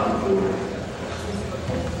Don Ford.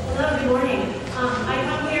 Hello, good morning. I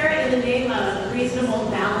come here in the name of reasonable,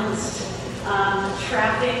 balanced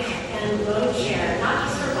traffic and road share, not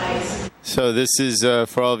just for bikes. So this is,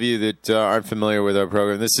 for all of you that aren't familiar with our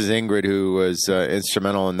program, this is Ingrid, who was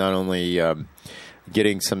instrumental in not only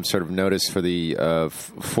getting some sort of notice for the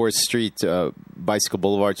 4th Street Bicycle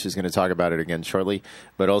Boulevard. She's going to talk about it again shortly,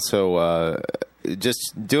 but also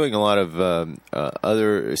just doing a lot of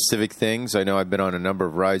other civic things. I know I've been on a number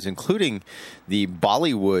of rides, including the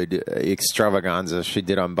Bollywood extravaganza she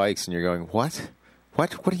did on bikes, and you're going, what?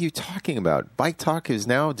 What are you talking about? Bike talk is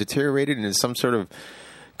now deteriorated into some sort of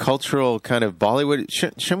cultural kind of Bollywood.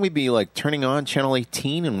 Shouldn't we be like turning on Channel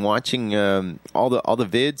 18 and watching all the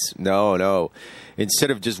vids? No. Instead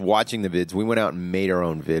of just watching the vids, we went out and made our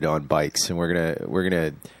own vid on bikes, and we're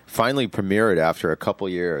gonna finally premiere it after a couple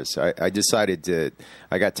years. I decided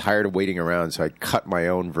I got tired of waiting around, so I cut my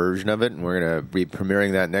own version of it, and we're gonna be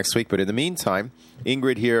premiering that next week. But in the meantime,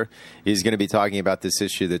 Ingrid here is going to be talking about this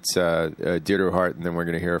issue that's dear to her heart, and then we're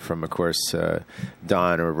going to hear from, of course,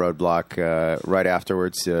 Don or Roadblock right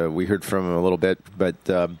afterwards. We heard from him a little bit, but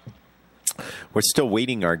we're still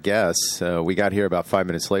waiting our guests. We got here about 5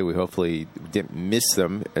 minutes late. We hopefully didn't miss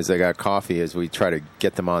them as they got coffee as we try to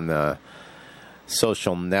get them on the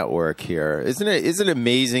social network here. Isn't it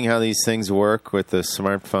amazing how these things work with the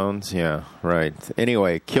smartphones? Yeah, right.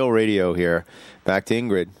 Anyway, Kill Radio here. Back to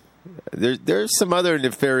Ingrid. There's some other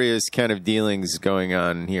nefarious kind of dealings going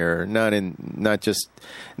on here, not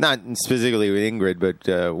specifically with Ingrid,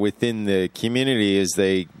 but within the community as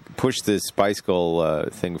they push this bicycle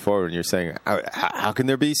thing forward. And you're saying, how can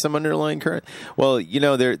there be some underlying current? Well,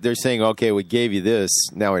 they're saying, okay, we gave you this,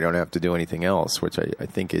 now we don't have to do anything else, which I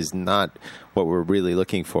think is not what we're really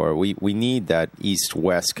looking for. We need that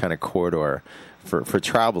east-west kind of corridor for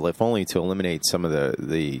travel, if only to eliminate some of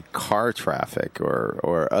the car traffic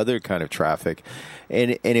or other kind of traffic.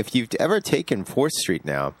 And if you've ever taken 4th Street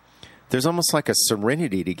now, there's almost like a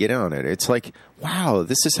serenity to get on it. It's like, wow,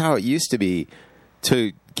 this is how it used to be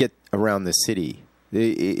to get around the city.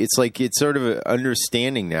 It's like it's sort of an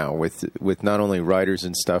understanding now with not only riders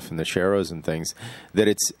and stuff and the Sharrows and things that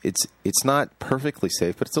it's not perfectly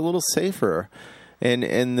safe, but it's a little safer.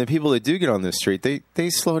 And the people that do get on this street, they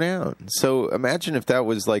slow down. So imagine if that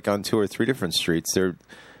was like on 2 or 3 different streets, there'd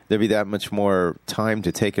be that much more time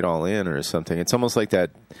to take it all in or something. It's almost like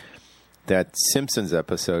that Simpsons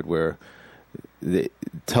episode where the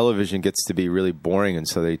television gets to be really boring, and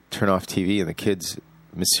so they turn off TV, and the kids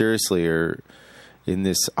mysteriously are in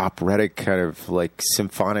this operatic kind of like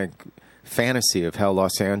symphonic fantasy of how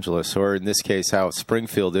Los Angeles, or in this case, how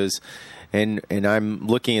Springfield is. And I'm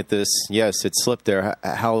looking at this, yes, it slipped there,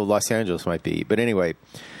 how Los Angeles might be. But anyway,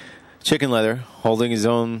 Chicken Leather holding his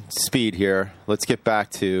own speed here. Let's get back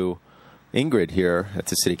to Ingrid here at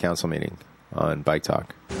the City Council meeting on Bike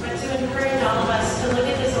Talk. But to encourage all of us to look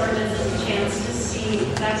at this ordinance as a chance to see,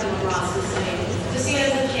 that's what Ross was saying, to see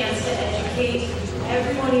it as a chance to educate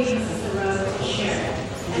everyone who uses the road to share it.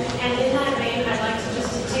 And in that vein, I'd like to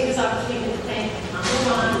just take this opportunity to thank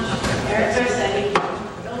Tom, Eric Garcetti,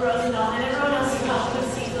 Bill Rosendahl, and everyone else who helped with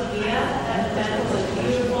Cecil Via. That event was a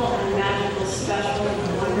beautiful and magical, special,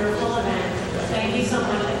 and wonderful event. Thank you so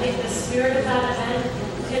much. I think the spirit of that event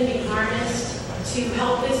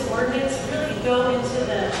go into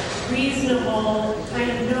the reasonable kind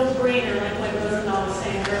of no-brainer, like what Rosendahl was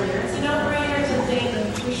saying earlier. It's a no-brainer to think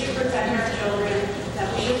we should protect our children, that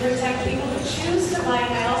we should protect people who choose to bike.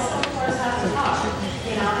 I also, of course, have to talk,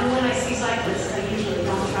 and when I see cyclists, I usually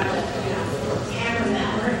don't try to, hammer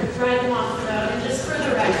them or drive them off the road. And just for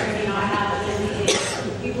the record, I haven't indicated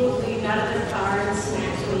people who leave out of their car and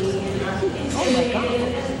smack me and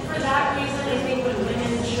intimidated. And for that reason, I think when women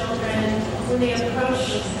and children, when they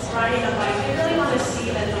approach riding a bike, they really want to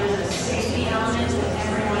see that there's a safety element that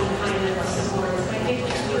everyone kind of supports. And I think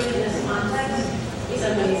what's good in this context is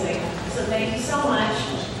amazing. So thank you so much,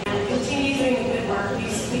 and continue doing the good work. We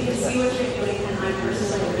can see what you're doing, and I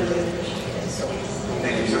personally really appreciate it.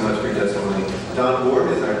 Thank you so much for your testimony. Don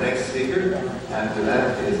Ward is our next speaker. After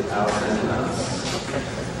that is Allison Nuns.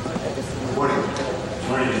 Good morning. Good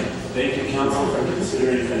morning. Thank you, Council, for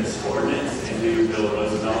considering this ordinance, and you, Bill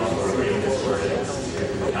Rosendahl, for bringing this ordinance to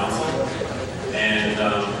the Council. And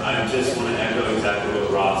I just want to echo exactly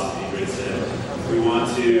what Ross and Ingrid said. We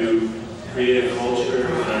want to create a culture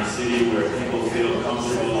in our city where people feel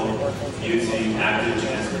comfortable using active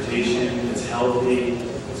transportation. It's healthy,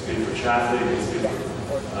 it's good for traffic, it's good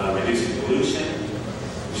for reducing pollution.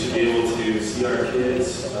 We should be able to see our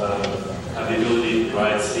kids have the ability to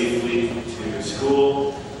ride safely to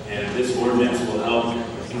school, and this ordinance will help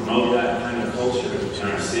promote that kind of culture in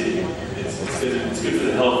our city. It's good for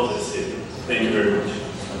the health of the city. Thank you very much.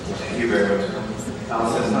 Thank you very much.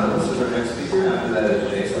 Allison Nuns is our next speaker. After that is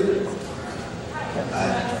Jay Slater.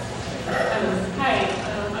 Hi,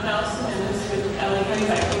 I'm Allison Nuns with LA County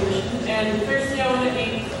Bike Coalition. And firstly, I want to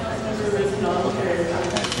thank Councilmember Rosendahl for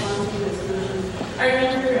sponsoring this solution. I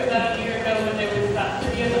remember about a year ago when there was about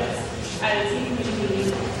 3 of us at a team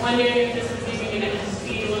meeting, wondering if this was even going to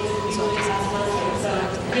be able to pass muster. So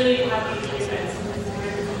I'm really happy to hear that.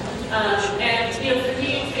 And for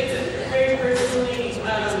me, it's very personally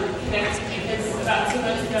connected because about 2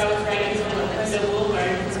 months ago I was riding on Wendell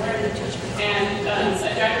Boulevard from work, and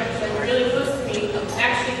a driver was like really close to me,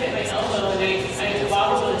 actually hit my elbow, and I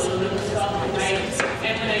wobbled a little bit, was off my bike.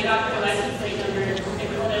 And when I got the license plate number and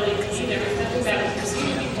called LAPD, there was nothing that was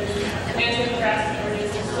pursued because anti-harassment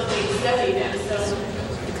ordinance was still being studied. And so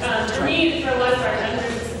for me, for a lot of our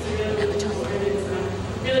members, this is a really important ordinance, and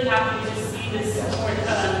I'm really happy to see this support,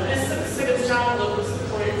 this sort of strong local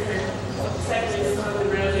support for cyclists on the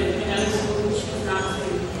road and other people who choose not to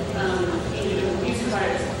use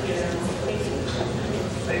cars.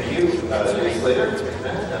 Thank you. Jay Slater.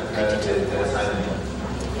 Dennis Hyman.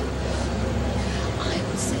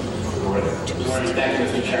 Good morning. Thank you,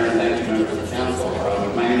 Mr. Chairman. Thank you, members of the council.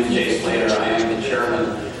 My name is Jay Slater. I am the chairman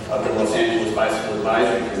of the Los Angeles Bicycle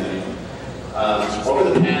Advisory Committee. Over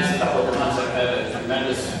the past couple of months, I've had a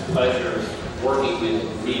tremendous pleasure working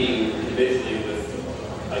and meeting individually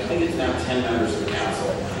with, I think it's now 10 members of the council.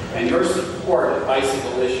 And your support of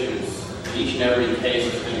bicycle issues in each and every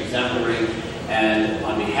case has been exemplary. And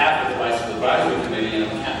on behalf of the Bicycle Advisory Committee and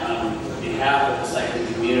on behalf of the cycling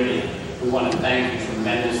community, we want to thank you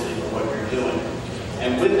tremendously for what you're doing.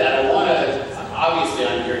 And with that, I want to, obviously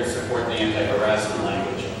I'm here to support the anti-harassment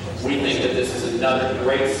language. We think that this is another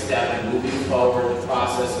great step in moving forward the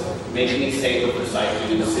process of making it safer for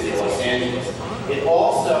cycling in the city of Los Angeles. It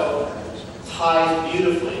also ties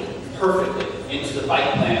beautifully, perfectly into the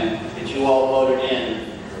bike plan that you all voted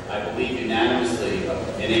in, I believe unanimously,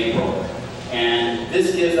 in April. And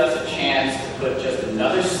this gives us a chance to put just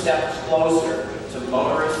another step closer to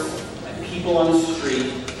motorists and people on the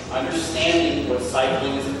street understanding what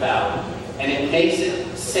cycling is about. And it makes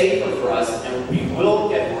it safer for us, and we will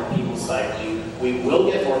get more people cycling. We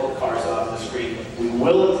will get more cars off the street. We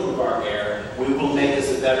will improve our air. We will make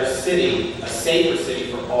this a better city, a safer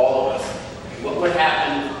city for all of us. Look what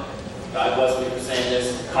happened, God bless me for saying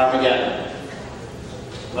this, Carmageddon.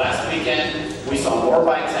 Last weekend, we saw more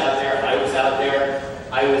bikes out there. I was out there.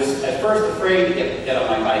 I was at first afraid to get on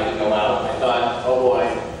my bike and go out. I thought, oh boy,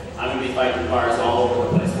 I'm going to be fighting cars all over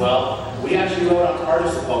the place. Well, we actually rode on part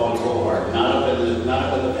of Sepulveda Boulevard, not up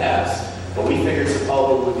in the pass, but we figured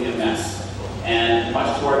Sepulveda would be a mess. And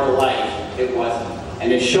much to our delight, it wasn't.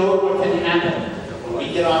 And it showed what can happen when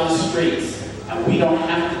we get on the streets and we don't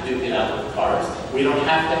have to duke it out with cars. We don't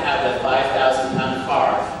have to have that 5,000-pound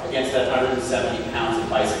car against that 170 pounds of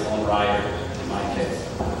bicycle and rider, in my case.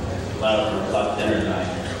 Love dinner tonight.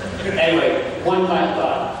 Anyway, one final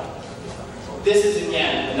thought. This is,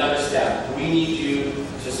 again, another step. We need you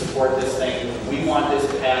to support this thing. We want this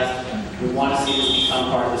passed. We want to see this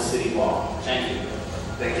become part of the city law. Thank you.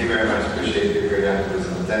 Thank you very much. Appreciate your great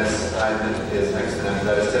activism. Dennis Hyman is next, and after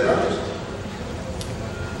that is Ted Rogers.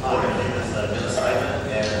 My name is Dennis Hyman,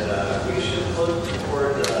 and we should look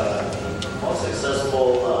toward the most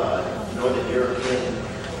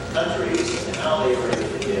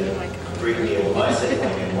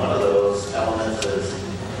bicycling, and one of those elements is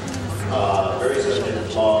very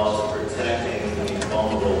stringent laws protecting the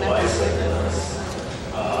vulnerable bicyclists.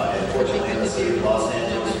 And fortunately, in the city of Los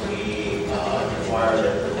Angeles, we require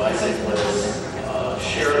that the bicyclists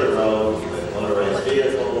share the road with motorized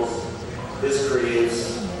vehicles. This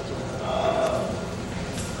creates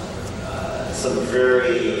some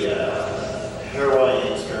very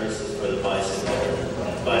harrowing experiences for the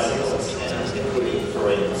bicyclists, and including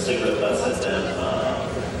throwing cigarette butts at them,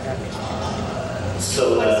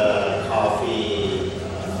 soda, coffee,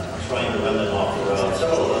 trying to run them off the road.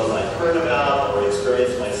 Several of those I've heard about or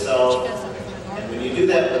experienced myself. And when you do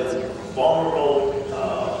that with vulnerable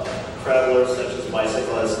travelers such as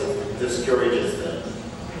bicyclists, it discourages them.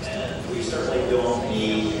 And we certainly don't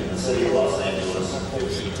need, in the city of Los Angeles, to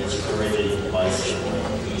be discouraging bicycling.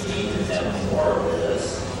 We need to have more of this.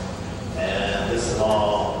 And this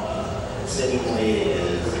law seemingly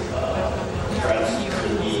is perhaps to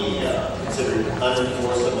be considered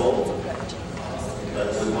unenforceable. But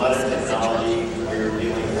with modern technology, we're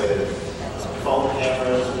dealing with phone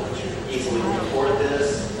cameras which easily record this,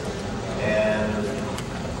 and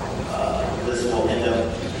this will end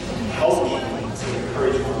up helping to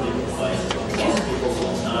encourage more people to bicycle. Most people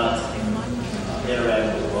will not interact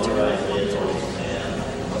with motorized vehicles, and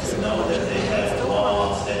to know that they have a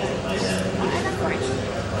law standing behind them will encourage them.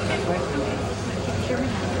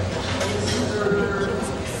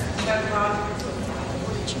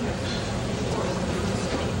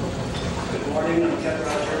 Good morning, I'm Ken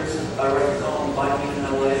Rogers. I write a column Biking in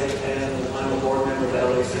LA, and I'm a board member of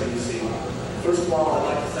LACBC. First of all, I'd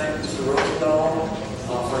like to thank Mr. Rosendahl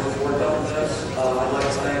for his work on this. I'd like to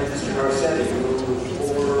thank Mr. Garcetti, who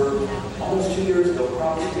for almost 2 years ago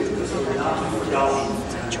promised me that this would not be forgotten.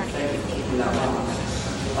 And thank you for keeping that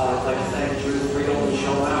promise. I'd like to thank Judith Riedel and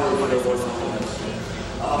Sean Howard for their work on this.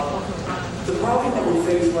 The problem that we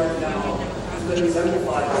face right now has been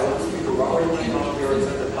exemplified by what Speaker Robert came up here and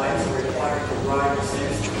said that bikes are required to ride the same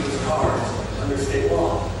speed as cars under state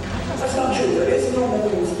law. That's not true. There is no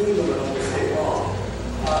minimum speed limit under state law.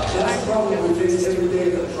 That's the problem that we face every day.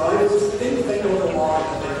 The drivers think they know the law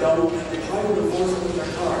and they don't, and they try to enforce it with their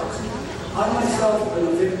cars. I myself have been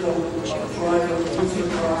a victim of a driver who used their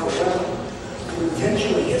car for weapon to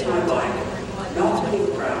intentionally hit my bike, knock me to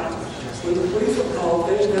the ground. When the police were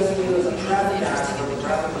called, they investigated as a traffic accident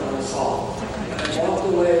rather than an assault. And I walked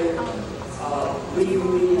away leaving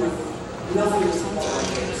me with nothing to support my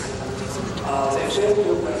case. They failed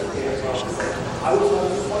to investigate a problem. I was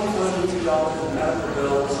on $2,500 in medical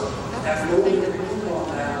bills, and nobody could prove on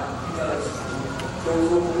that because there was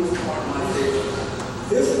no police department in my favor.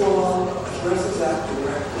 This law addresses that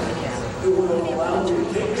directly. It would have allowed me to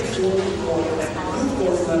take this to court and recoup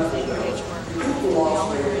those medical bills, recoup the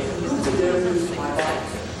loss rate, recoup the damages to my bike.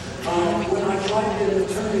 When I tried to get an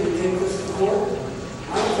attorney to take this to court,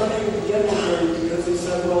 I was unable to get an attorney because he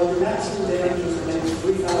said, well, your maximum damages are maybe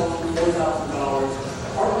 $3,000, $4,000.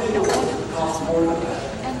 Our legal ones would cost more than that.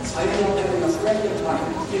 I ended up having a friend of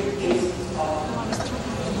mine to take the case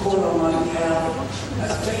to court on my behalf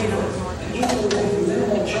as a favor. And even with the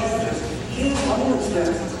minimal charges, his own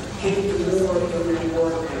expenses came to more than the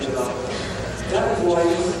reward ended up. That is why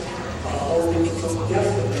this ordinance is so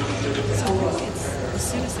desperately needed to help us prepare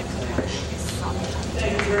ourselves.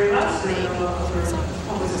 Thank you very much.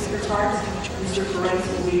 Public speaker cards. Mr. Perez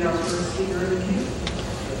will be our first speaker in the queue.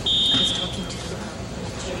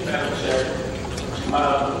 Madam Chair.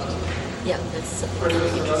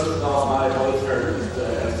 President Rosendahl and I both heard,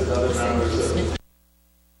 as did other members of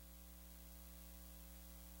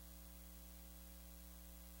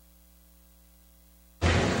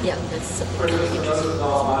President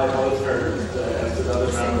Rosendahl and I both heard, as did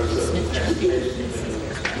other members of the Transportation Committee,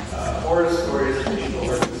 horror stories of people who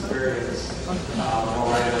have experienced while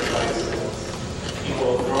riding their bicycles.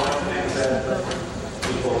 People throwing things at them,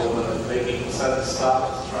 people making sudden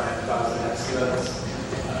stops, trying to cause accidents,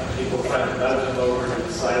 people trying to nudge them over to the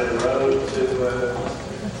side of the road to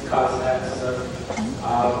cause an accident.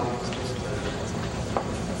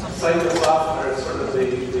 Cyclists often are sort of the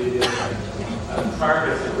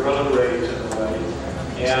targets of road rage in a way.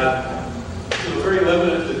 And to a very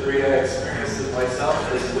limited degree, I experienced it myself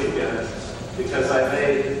this weekend because I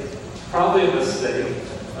made probably a mistake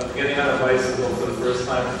of getting on a bicycle for the first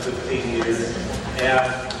time in 15 years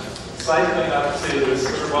and cycling up to the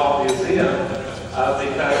Skirball Museum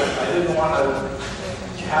because I didn't want to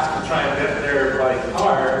have to try and get there by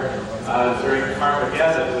car during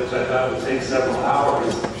Carmageddon, which I thought would take several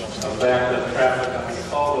hours of backed-up traffic on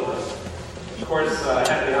Sepulveda. Of course, I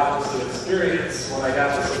had the opposite experience. When I got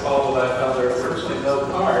to Sepulveda, I found there were virtually no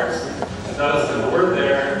cars. And those that were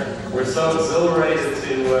there were so so exhilarated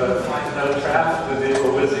to find no traffic that they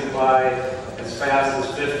were whizzing by as fast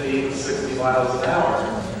as 50, 60 miles an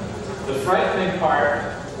hour. The frightening part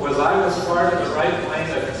was I was part of the right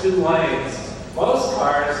lane of 2 lanes. Most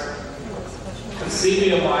cars could see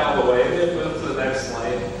me a mile away, they'd move to the next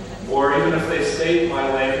lane, or even if they stayed in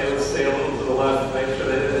my lane, they would stay a little to the left and make sure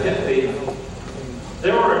they didn't hit me.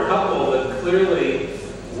 There were a couple that clearly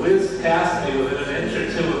whizzed past me within an inch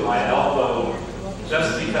or 2 of my elbow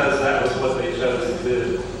just because that was what they chose to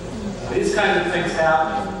do. These kinds of things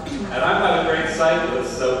happen. And I'm not a great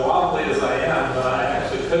cyclist, so wobbly as I am, I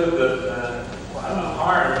actually could have been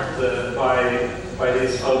harmed by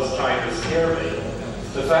these folks trying to scare me.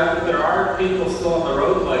 The fact that there are people still on the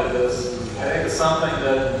road like this, I think is something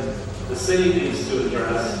that the city needs to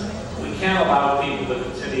address. We can't allow people to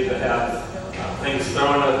continue to have things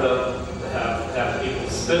thrown at them, to have people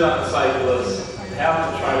spit on cyclists,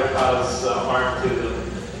 have to try to cause harm to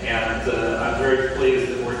them. And I'm very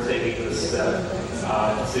pleased that we're taking this step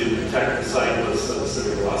to protect the cyclists of the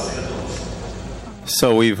city of Los Angeles.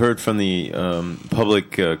 So we've heard from the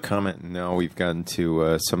public comment, and now we've gotten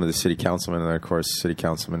to some of the city councilmen, and of course, City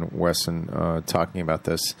Councilman Wesson talking about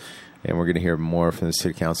this. And we're going to hear more from the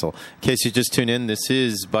City Council. In case you just tuned in, this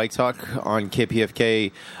is Bike Talk on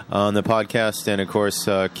KPFK on the podcast, and of course,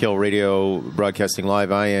 Kill Radio broadcasting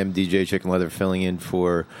live. I am DJ Chicken Leather filling in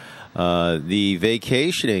for the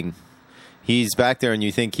vacationing. He's back there, and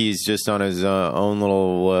you think he's just on his own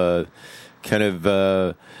little kind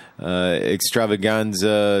of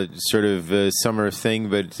extravaganza sort of summer thing,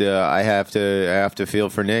 but I have to feel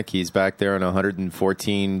for Nick. He's back there in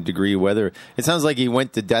 114 degree weather. It sounds like he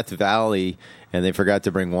went to Death Valley and they forgot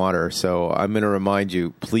to bring water. So I'm going to remind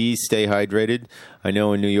you, please stay hydrated. I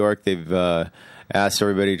know in New York they've asked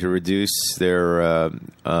everybody to reduce their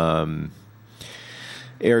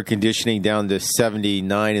air conditioning down to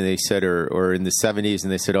 79, and they said, or in the 70s,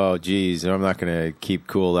 and they said, oh, geez, I'm not going to keep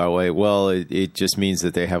cool that way. Well, it just means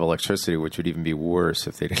that they have electricity, which would even be worse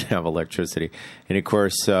if they didn't have electricity. And of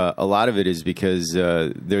course, a lot of it is because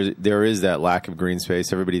there is that lack of green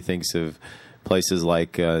space. Everybody thinks of places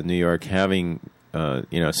like New York having,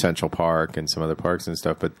 Central Park and some other parks and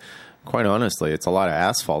stuff, but quite honestly, it's a lot of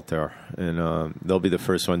asphalt there, and they'll be the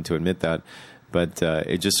first one to admit that. But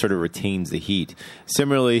it just sort of retains the heat.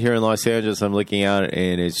 Similarly, here in Los Angeles, I'm looking out,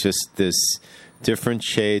 and it's just this different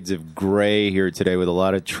shades of gray here today with a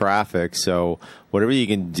lot of traffic. So whatever you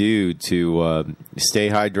can do to stay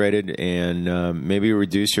hydrated and maybe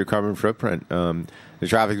reduce your carbon footprint. The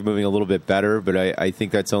traffic's moving a little bit better, but I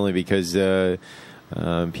think that's only because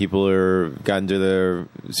people are gotten to their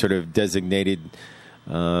sort of designated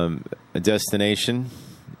destination.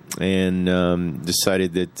 And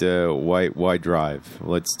decided that why drive?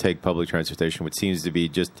 Let's take public transportation, which seems to be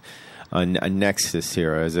just a nexus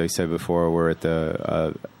here. As I said before, we're at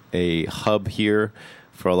a hub here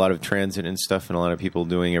for a lot of transit and stuff, and a lot of people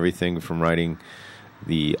doing everything from riding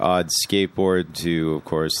the odd skateboard to, of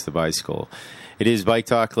course, the bicycle. It is Bike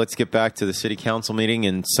Talk. Let's get back to the City Council meeting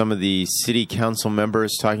and some of the City Council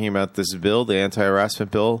members talking about this bill, the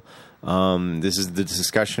anti-harassment bill. This is the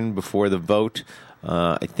discussion before the vote.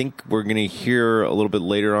 I think we're going to hear a little bit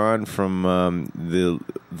later on from the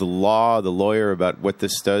lawyer about what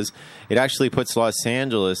this does. It actually puts Los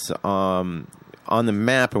Angeles on the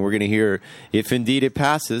map, and we're going to hear if indeed it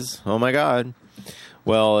passes. Oh, my God.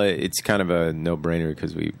 Well, it's kind of a no-brainer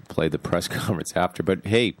because we played the press conference after. But,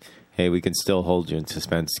 hey, we can still hold you in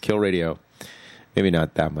suspense. Kill Radio. Maybe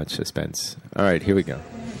not that much suspense. All right, here we go.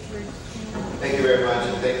 Thank you very much,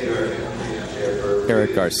 and thank you to our chair for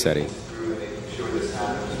Eric Garcetti.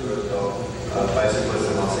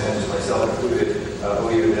 Bicyclists in Los Angeles, myself included, owe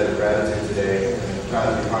you a debt of gratitude today,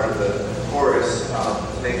 trying to be part of the chorus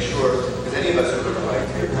to make sure, because any of us who are bike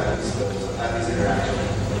here have these interactions.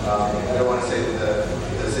 I don't want to say that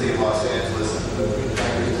the city of Los Angeles, the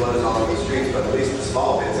blood is all over the streets, but at least the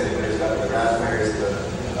small bits, anybody who's got the raspberries,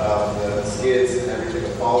 the skids, and everything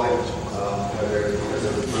falling, because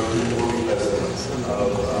of the road, because of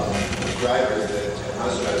drivers and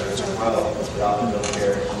bus drivers as well, that often don't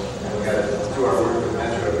care. We got to do our work with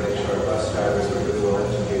Metro to make sure our bus drivers are really well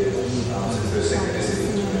educated, since there's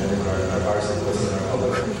synchronicity between our bicyclists and our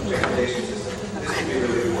public transportation system. This will be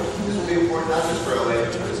really important. This will be important not just for LA,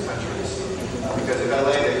 but for this country to see. Because if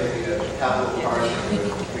LA, they can be a capital park,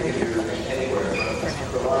 we can do anywhere. But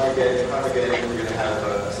for Armageddon, we're going to have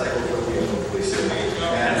a cyclotopia hopefully soon.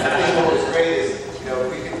 And I think what was great is,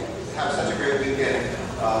 we can have such a great weekend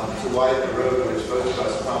to widen the road, which most of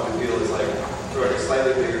us probably feel is like throwing a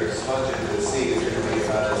slightly bigger sponge into the sea. Is going to be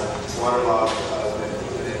as waterlogged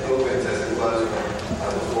when it opens as it was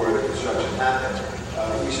before the construction happened.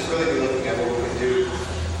 We we should really be looking at what we can do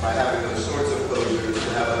by having those sorts of closures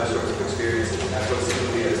and have other sorts of experiences. And that's what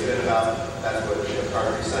Syncopia has been about. That's what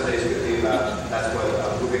Car-Free Sundays could be about. That's what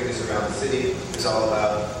moving this around the city is all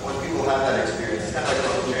about. Once people have that experience, it's kind of like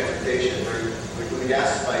public transportation. When the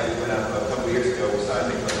gas spike went up a couple of years ago, we saw, I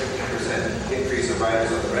think, a 15% increase of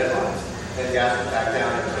riders on the red lines. Then gas went back down,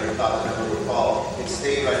 and everybody thought the number would fall. It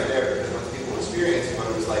stayed right there because once people experienced what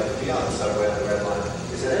it was like to be on the subway on the red line,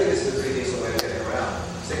 they said, hey, this is a pretty decent way of getting around.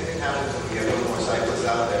 Same thing happens when we get a little more cyclists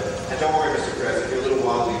out there. And don't worry, Mr. Perez, if you're a little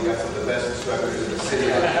wobbly, you've got some of the best instructors in the city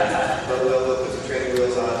out there. But they'll put some training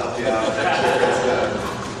wheels on and help you out.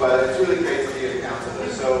 But it's really great to be at the council.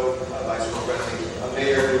 There's so vice president, a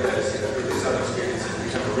mayor who has through his own experiences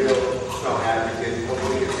become a real strong advocate.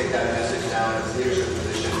 Hopefully we can take that message now in his leadership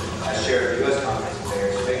position as chair of the U.S. Conference of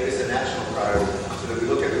Mayors to make this a national priority so that we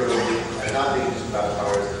look at roads as not being just about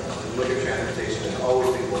cars, we look at transportation as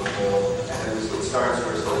always being more full, and it starts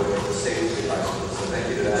first with the safety of bicycles. So thank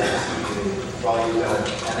you to that community for all you've done.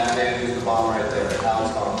 And that man who's the bomb right there,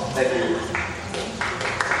 Alex Baum. Thank you.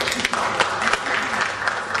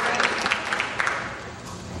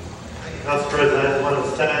 Council President, I just want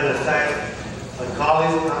to stand and thank my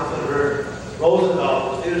colleagues, Councilor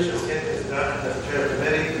Rosendahl, for the leadership getting this done as chair of the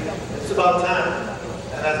committee. It's about time.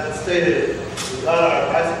 And as been stated, we've got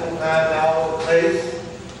our bicycle plan now in place.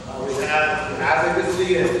 We have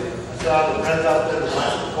advocacy, and I saw the friends out there, the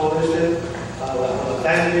Bicycle Coalition. I want to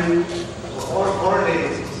thank you. More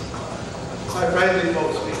importantly, quite frankly,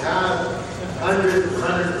 folks, we have hundreds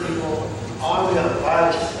of people already on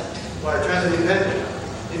bikes who are transit dependent.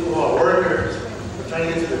 People who are workers, who are trying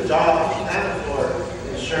to get to their jobs and for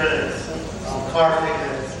insurance, car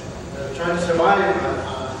payments, trying to survive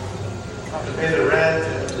to pay their rent,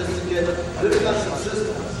 and just to get living on some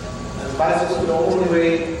systems. And bicycles are the only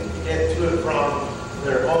way to get to and from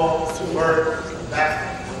their home, to work,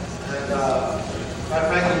 back. And quite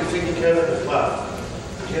frankly, we're taking care of them as well.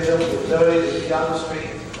 To give them the ability to be on the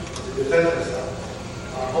street, to defend themselves.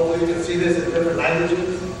 Hopefully we can see this in different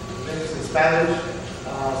languages, maybe in Spanish,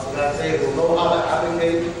 so that they will know how to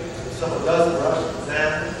advocate if someone does rush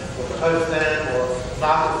them, or touch them, or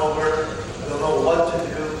knock them over. They'll know what to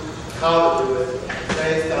do, how to do it,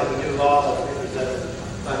 based on the new law that's being presented.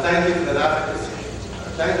 I thank you for that advocacy. I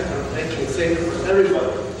thank you for making it safer for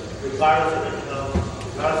everybody, regardless of income,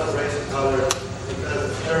 regardless of race and color, because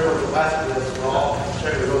everyone's a bicyclist, we're all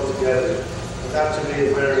sharing the road together. And that to me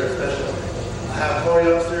is very special. I have 4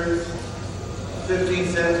 youngsters, 15,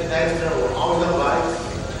 17, 19, we're always on bikes.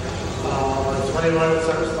 21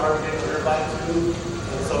 started getting their bike too,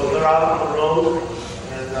 and so they're out on the road,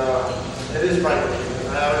 and it is frightening.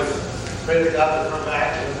 And I always pray to God to come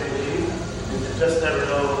back and they leave. You just never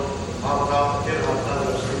know how complicated how fun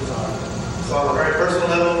those streets are. So on a very personal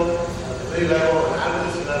level, at the community level, and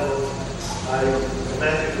advocacy level, I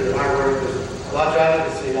commend you for your hard work. There's a lot of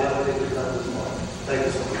advocacy. I don't think you've done this well. Thank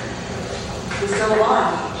you so much. Mr.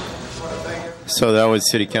 Lamont. So that was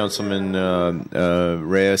City Councilman Ed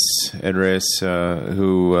Reyes,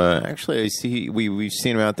 who actually we've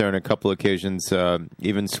seen him out there on a couple occasions,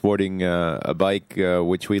 even sporting a bike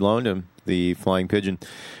which we loaned him, the Flying Pigeon.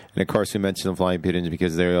 And of course, we mentioned the Flying Pigeons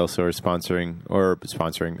because they also are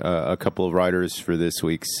sponsoring a couple of riders for this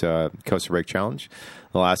week's Coaster Bike Challenge.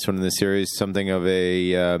 The last one in the series, something of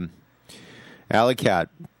a alley cat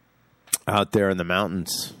out there in the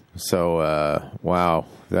mountains. So wow.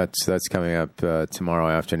 That's coming up tomorrow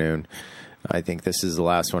afternoon. I think this is the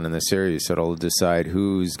last one in the series, so it'll decide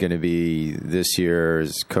who's going to be this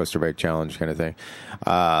year's Coaster Bike Challenge kind of thing.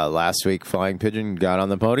 Last week, Flying Pigeon got on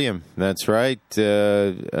the podium. That's right.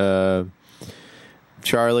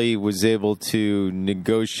 Charlie was able to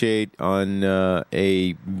negotiate on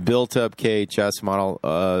a built-up KHS model.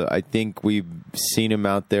 I think we've seen him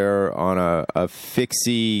out there on a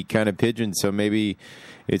fixie kind of pigeon, so maybe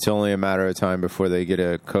it's only a matter of time before they get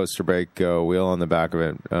a coaster brake wheel on the back of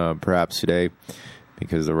it, perhaps today,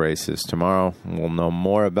 because the race is tomorrow. We'll know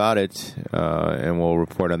more about it, and we'll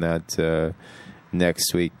report on that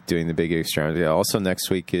next week doing the big extravaganza. Also next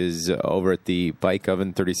week is over at the Bike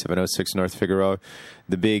Oven, 3706 North Figueroa,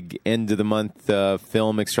 the big end-of-the-month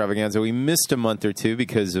film extravaganza. We missed a month or two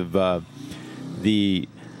because of the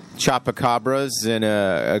Chupacabras and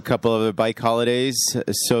a couple other bike holidays,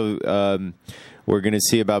 so we're going to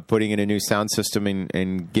see about putting in a new sound system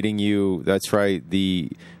and getting you, that's right,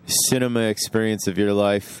 the cinema experience of your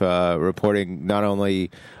life, reporting not only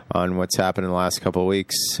on what's happened in the last couple of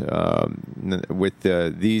weeks with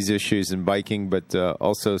these issues in biking, but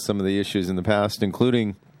also some of the issues in the past,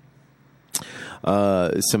 including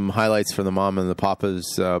some highlights from the Mom and the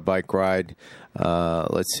Papa's bike ride.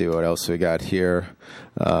 Let's see what else we got here.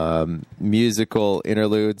 Musical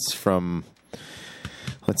interludes from,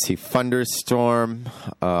 let's see, Thunderstorm,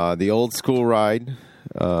 the Old School Ride,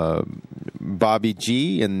 Bobby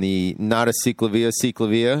G and the Nada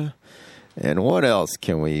Ciclavia. And what else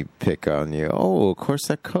can we pick on you? Oh, of course,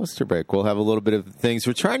 that coaster break. We'll have a little bit of things.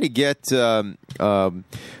 We're trying to get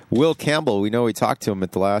Will Campbell. We know we talked to him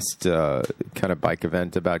at the last kind of bike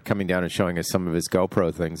event about coming down and showing us some of his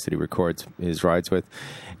GoPro things that he records his rides with.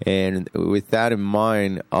 And with that in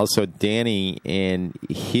mind, also Danny and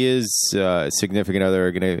his significant other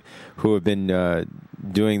are going to, who have been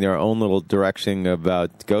doing their own little direction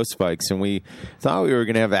about ghost bikes, and we thought we were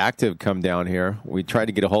going to have Active come down here. We tried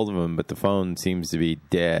to get a hold of him, but the phone seems to be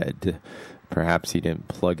dead. Perhaps he didn't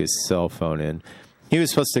plug his cell phone in. He was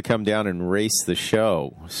supposed to come down and race the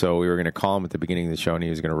show, so we were going to call him at the beginning of the show, and he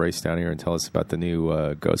was going to race down here and tell us about the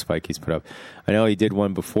new ghost bike he's put up. I know he did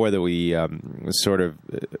one before that we sort of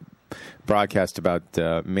broadcast about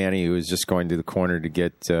Manny, who was just going to the corner to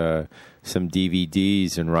get some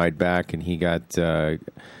DVDs and ride back, and he got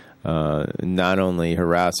not only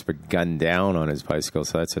harassed but gunned down on his bicycle.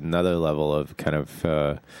 So that's another level of kind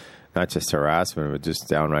of not just harassment, but just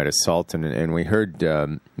downright assault. And we heard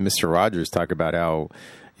Mr. Rogers talk about how,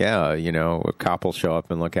 yeah, you know, a cop will show up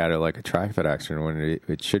and look at it like a traffic accident when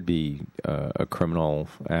it should be a criminal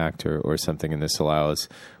act or something, and this allows,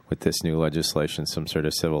 with this new legislation, some sort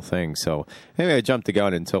of civil thing. So anyway, I jumped the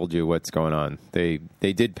gun and told you what's going on. They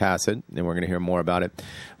did pass it, and we're going to hear more about it.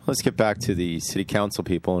 Let's get back to the city council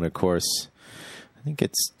people, and of course, I think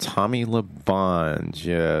it's Tommy LaBonge,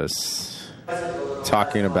 yes,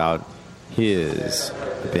 talking about his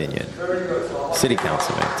opinion. City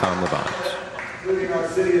councilman Tom LaBonge. Including our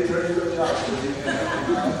city attorney, Rick Johnson.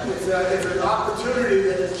 It's an opportunity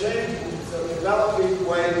that is changing. It's a developing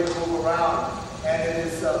way to move around, and it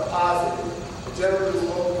is positive. The gentleman who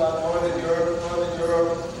spoke about Northern Europe,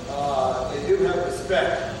 they do have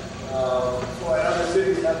respect. And other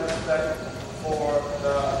cities have respect for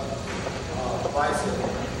the bicycle.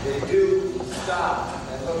 They do stop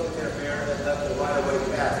and look in their mirror and let the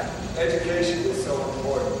right-of-way pass. Education is so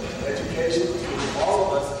important. Education to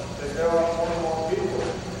all of us, because there are more and more people.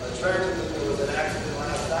 Tragically, there was an accident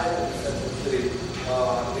last night in Central City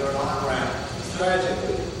near an on-ramp.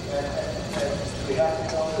 Tragically. And we have to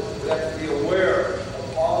know that we have to be aware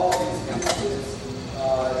of all these incidents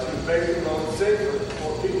to make the road safer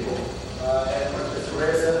for people. And what Mr.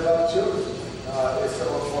 Ray said about children is so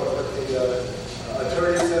important. What the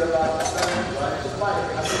attorney said about the family, right? It's Mike.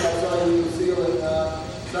 I think I saw you sealing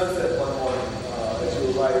Sunset one morning as you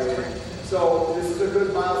were riding in. So this is a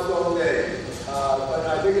good milestone day. But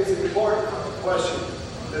I think it's important on the question,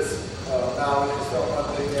 this now we can start one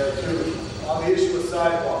thing there too, on the issue of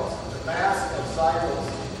sidewalks. The mass of cycles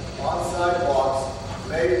on sidewalks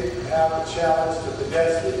may have a challenge to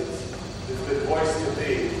pedestrians. It's been voiced to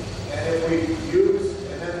me. And if we use,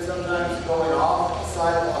 and then sometimes going off a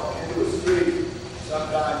sidewalk into a street,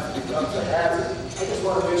 sometimes becomes a hazard. I just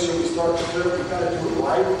want to make sure we start to clear, we've got to do it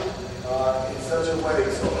right in such a way.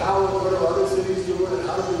 So what do other cities do it, and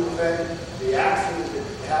how do we prevent the accident that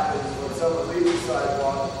happens when someone leaves the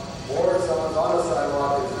sidewalk or someone's on a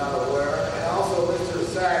sidewalk is not aware? And also Mr.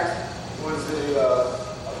 Sachs, who is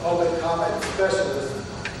a public comment specialist,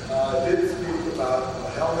 did speak about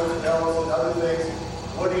helmets, bells, and other things.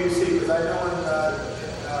 What do you see? Because I know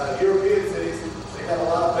in European cities, they got a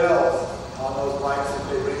lot of bells on those bikes that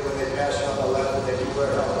they ring when they pass you on the left and they do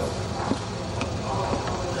wear helmets.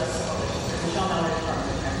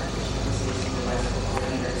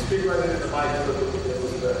 Speak right into the mic a little bit. It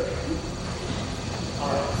was better.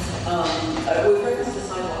 All right. With reference to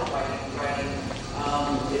sidewalk riding,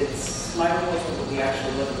 it's my proposal that we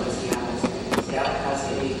actually look at what Seattle is doing. Seattle has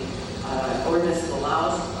a ordinance that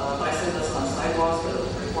allows bicyclists on sidewalks, but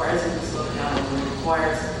requires them to slow down and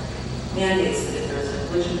requires mandates that if there's a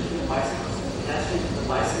collision between the bicyclist and the pedestrian, the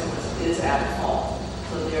bicyclist is at fault.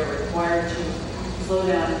 So they are required to slow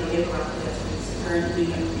down and behave around pedestrians. The current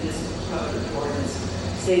municipal code ordinance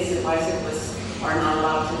states that bicyclists are not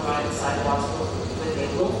allowed to ride the sidewalks with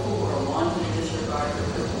a willful or wanton disregard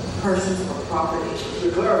for persons or property.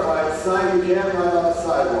 To clarify, it's not you can't ride on the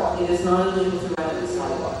sidewalk. It is not illegal to ride on the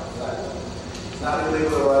sidewalk. It's not illegal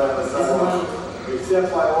to ride on the sidewalk,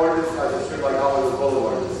 except by ordinance, like a street like Hollywood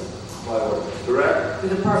Boulevard is by ordinance. Correct? The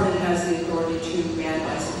department has the authority to ban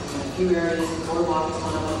bicycling in a few areas. The boardwalk is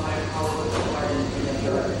one of them, like Hollywood Boulevard and a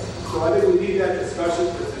few areas. So I think we need that discussion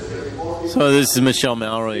because there's going to be more people. So this is Michelle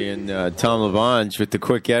Mallory and Tom LaBonge with the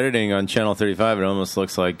quick editing on Channel 35. It almost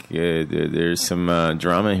looks like there's some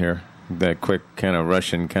drama here. that quick kind of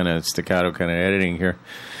Russian kind of staccato kind of editing here.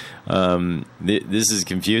 This is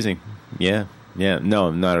confusing. Yeah,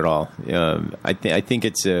 no, not at all. I think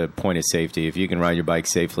it's a point of safety. If you can ride your bike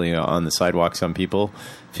safely on the sidewalk, some people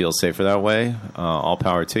feel safer that way. All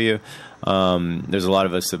power to you. There's a lot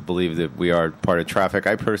of us that believe that we are part of traffic.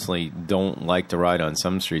 I personally don't like to ride on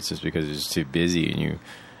some streets just because it's too busy, and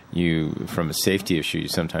you from a safety issue,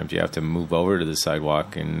 sometimes you have to move over to the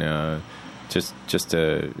sidewalk and just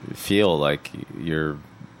to feel like you're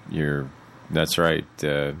that's right,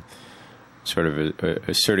 sort of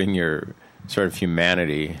asserting your sort of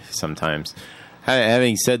humanity sometimes.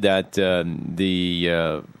 Having said that,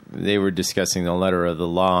 they were discussing the letter of the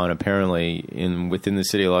law, and apparently within the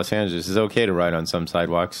city of Los Angeles, it's okay to ride on some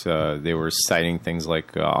sidewalks. They were citing things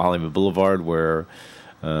like Hollywood Boulevard, where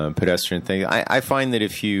pedestrian things. I find that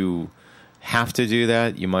if you have to do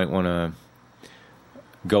that, you might want to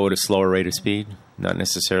go at a slower rate of speed, not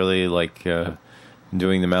necessarily like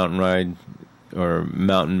doing the mountain ride or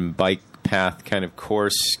mountain bike path kind of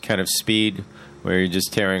course kind of speed where you're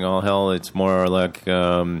just tearing all hell. It's more like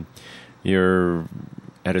you're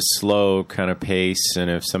at a slow kind of pace,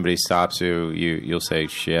 and if somebody stops you'll say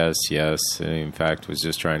yes. In fact, was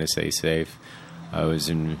just trying to stay safe. I was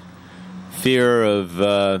in fear of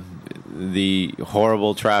the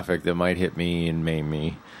horrible traffic that might hit me and maim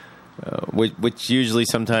me, which usually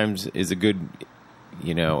sometimes is a good,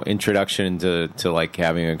 introduction to like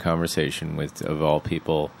having a conversation with, of all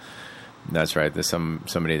people. That's right. There's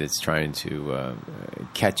somebody that's trying to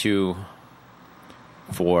catch you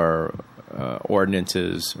for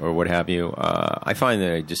ordinances or what have you. I find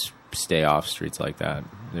that I just stay off streets like that.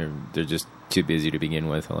 They're just too busy to begin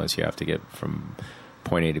with, unless you have to get from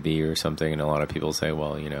point A to B or something. And a lot of people say,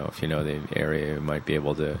 well, if you know the area, you might be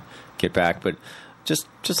able to get back. But just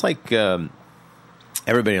like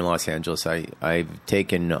everybody in Los Angeles, I've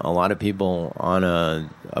taken a lot of people on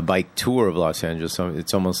a bike tour of Los Angeles. So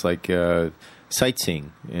it's almost like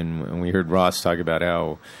sightseeing. And we heard Ross talk about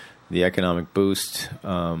how the economic boost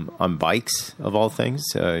on bikes, of all things,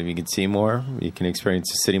 you can see more, you can experience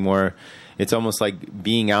the city more. It's almost like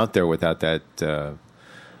being out there without that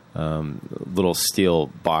little steel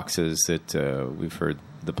boxes that we've heard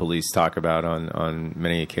the police talk about on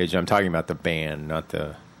many occasions. I'm talking about the band, not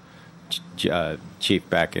the chief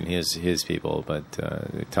back and his people, but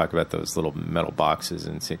they talk about those little metal boxes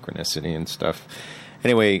and synchronicity and stuff.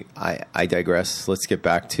 Anyway, I digress. Let's get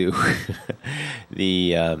back to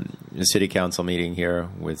the city council meeting here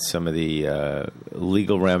with some of the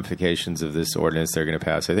legal ramifications of this ordinance they're going to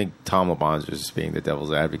pass. I think Tom LeBon's was just being the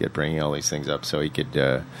devil's advocate, bringing all these things up so he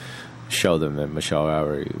could show them that Michelle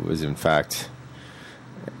Howery was, in fact,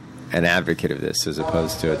 an advocate of this as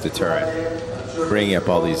opposed to a deterrent, bringing up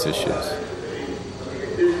all these issues.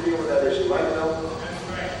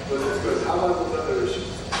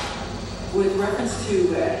 With reference to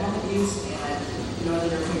helmet use and northern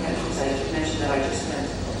European countries, I mentioned that I just spent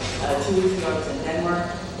 2 weeks ago. I was in Denmark.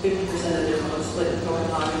 50% of their roads split in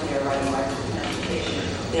Copenhagen. They're riding bikes for transportation.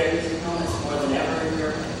 They're using helmets more than ever in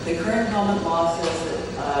Europe. The current helmet law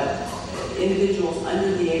says that individuals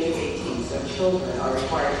under the age of 18, so children, are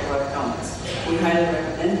required to wear helmets. We highly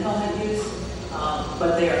recommend helmet use,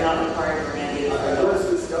 but they are not required or mandated. Let's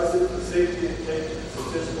discuss it for safety and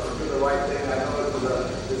just want to do the right thing. I know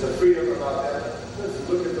there's a freedom about that. Let's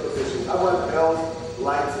look at those issues. How about bells,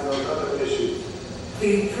 lights, and those other issues?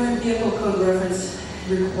 The current vehicle code reference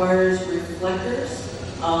requires reflectors,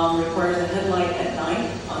 requires a headlight at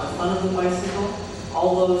night on the front of the bicycle.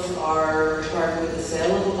 All those are required with the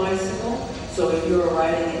sale of a bicycle. So if you're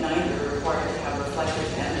riding at night, you're required to have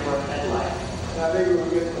reflectors and or headlight. And I think we will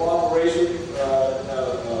get cooperation,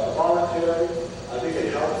 voluntary. I think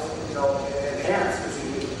it helps, enhance.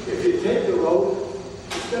 If you take the road,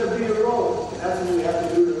 it's going to be a road. And that's what we have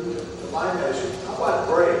to do to line that issue. How about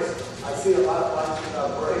brakes? I see a lot of bikes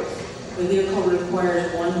without brakes. The vehicle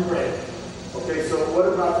requires one brake. Okay, so what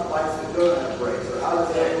about the bikes that don't have brakes? Or how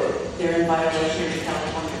does that work? They're in violation of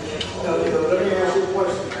California vehicle code. Okay, so let me ask you a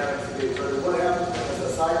question, Madam City Attorney. What happens when it's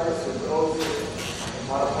a cyclist who goes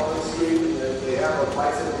on a public street and they have a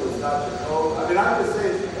bicycle that's not the code? I mean, I'm just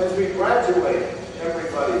saying, as we graduate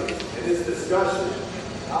everybody in this discussion,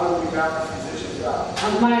 how do we balance these issues out?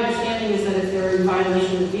 My understanding is that if they're in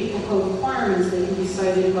violation of vehicle code requirements, they can be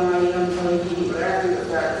cited by LAPD. But after the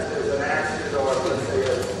fact that there's an accident, or let's say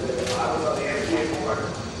I was on the MTA board,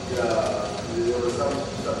 there was some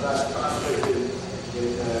kind of conflict in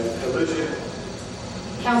collision.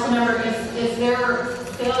 Councilmember, if their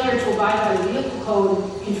failure to abide by the vehicle code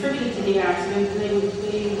contributed to the accident, they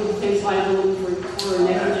would face liability for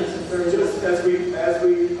negligence. Just as we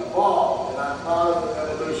evolve, and I'm proud of the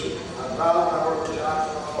evolution, I'm proud when I worked for John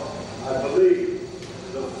Snow. I believe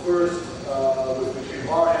the first was between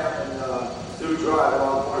Barham and Sioux Drive,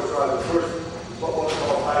 along Forest Drive. The first what was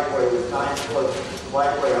called bikeway was 9-foot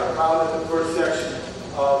bikeway. I'm proud that the first section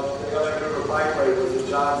of the LA River Bikeway was in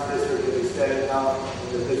John's district and extended out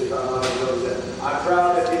in the district on I'm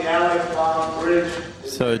proud that the Alex Bond Bridge.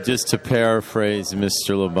 So just to paraphrase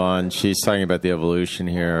Mr. LeBon, she's talking about the evolution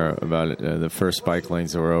here, about the first bike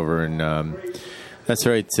lanes that were over, and that's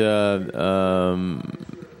right,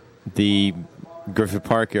 the Griffith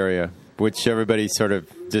Park area, which everybody sort of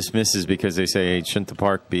dismisses because they say, hey, shouldn't the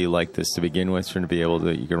park be like this to begin with? Shouldn't it be able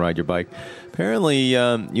to, you can ride your bike? Apparently,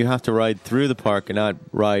 you have to ride through the park and not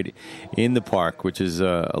ride in the park, which is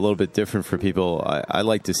a little bit different for people. I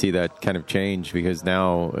like to see that kind of change, because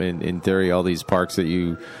now, in theory, all these parks that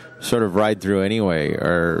you sort of ride through anyway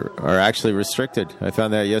are actually restricted. I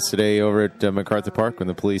found that yesterday over at MacArthur Park when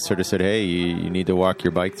the police sort of said, hey, you need to walk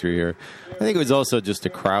your bike through here. I think it was also just a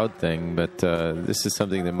crowd thing, but this is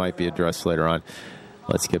something that might be addressed later on.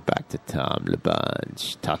 Let's get back to Tom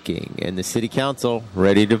LeBon talking, and the city council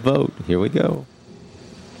ready to vote. Here we go.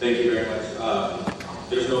 Thank you very much.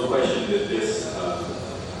 There's no question that this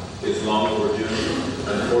is long overdue.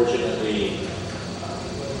 Unfortunately,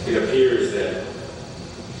 it appears that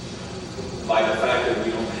by the fact that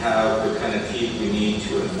we don't have the kind of teeth we need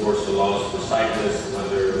to enforce the laws for cyclists,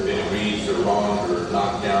 whether they've been agreed or wronged or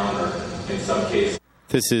knocked down, or in some cases.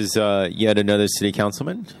 This is yet another city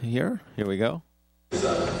councilman here. Here we go.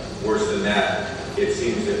 Worse than that, it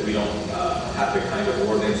seems that we don't have the kind of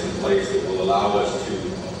ordinance in place that will allow us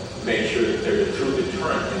to make sure that there's a true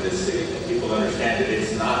deterrent in this city, that people understand that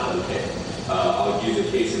it's not okay. I'll use a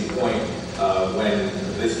case in point. When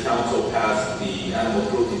this council passed the Animal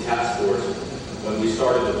Cruelty Task Force, when we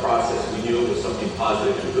started the process, we knew it was something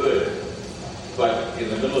positive and good. But in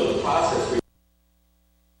the middle of the process,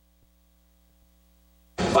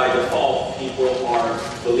 by default, people are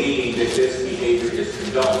believing that this behavior is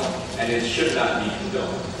condoned, and it should not be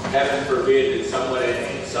condoned. Heaven forbid that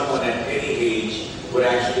someone at any age would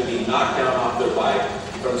actually be knocked down off their bike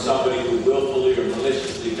from somebody who willfully or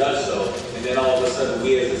maliciously does so, and then all of a sudden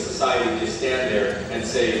we as a society just stand there and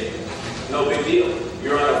say, no big deal.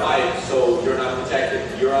 You're on a bike, so you're not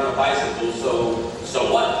protected. You're on a bicycle,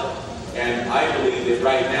 so what? And I believe that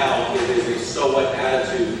right now it is a so what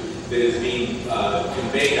attitude that is being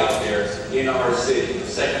conveyed out there in our city, the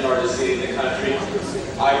second largest city in the country.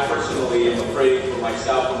 I personally am afraid for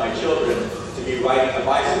myself and my children to be riding a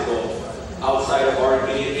bicycle outside of our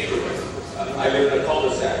immediate neighborhood. I live in a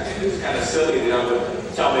cul-de-sac, and it's kind of silly that I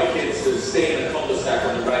would tell my kids to stay in a cul-de-sac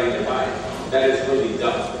when they're riding their bike. That is really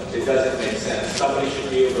dumb. It doesn't make sense. Somebody should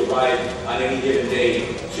be able to ride on any given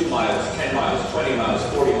day 2 miles, 10 miles, 20 miles,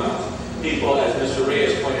 40 miles. People, as Mr.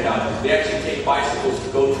 Reyes pointed out, they actually take bicycles to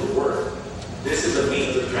go to work. This is a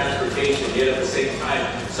means of transportation, yet at the same time,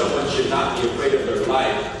 someone should not be afraid of their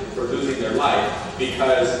life, for losing their life,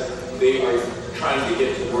 because they are trying to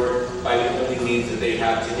get to work by the only means that they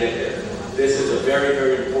have to get there. This is a very,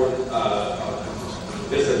 very important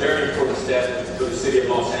step for the city of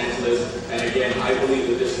Los Angeles. And again, I believe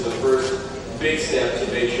that this is the first big step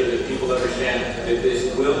to make sure that people understand that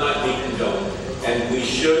this will not be condoned. And we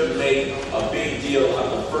should make a big deal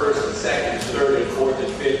of the first, and second, third, and fourth,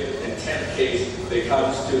 and fifth, and 10th case that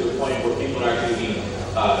comes to the point where people are actually being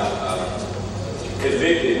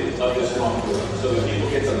convicted of this wrongdoing. So that people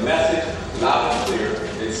get the message loud and clear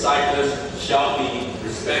that cyclists shall be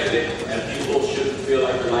respected, and people shouldn't feel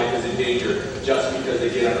like their life is in danger just because they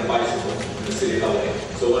get on a bicycle in the city of LA.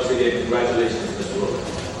 So once again, congratulations, Mr.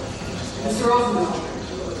 Rosenthal. Mr. Rosenthal.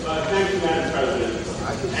 Thank you, Madam President,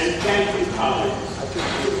 and thank you, colleagues.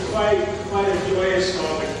 It was quite a joyous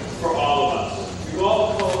moment for all of us. We've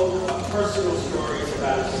all told personal stories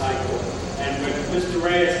about a cycle, and when Mr.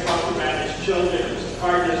 Reyes talked about his children, Mr.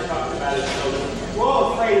 Cardenas talked about his children, we're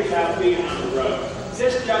all afraid about being on the road.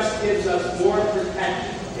 This just gives us more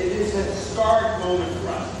protection. It is a historic moment for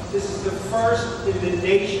us. This is the first in the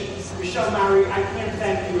nation. Michelle Maury, I can't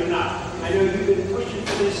thank you enough. I know you've been pushing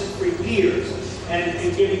for this for years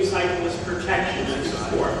and giving cyclists protection and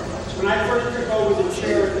support. When I first took over the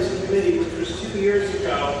chair of this committee, which was 2 years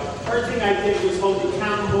ago, first thing I did was hold the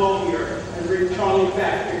town hall here and bring Charlie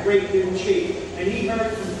Beck, the great new chief. And he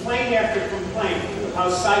heard complaint after complaint of how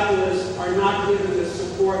cyclists are not given the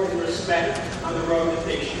support and respect on the road that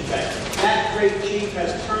they should get. That great chief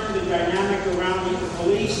has turned the dynamic around with the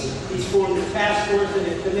police. He's formed a task force and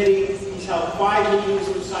a committee. He's held 5 meetings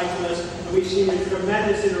with cyclists, and we've seen a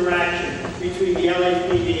tremendous interaction between the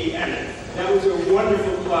LAPD and it. That was a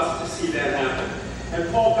wonderful plus to see that happen. And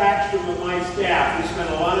Paul Backstrom of my staff, we spent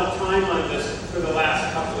a lot of time on this for the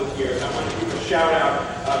last couple of years. I want to give a shout out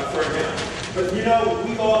for him. But you know,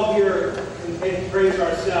 we all here can praise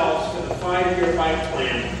ourselves for the 5-year bike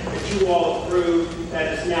plan that you all approved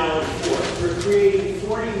that is now in force. We're creating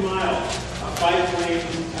 40 miles of bike lanes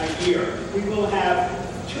a year. We will have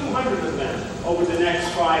 200 of them over the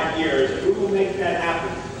next 5 years, and we will make that happen.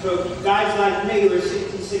 So guys like me who are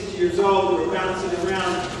 66 years old, who are bouncing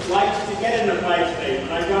around, like to get in a bike lane.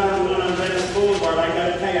 When I got on one on Venice Boulevard, I got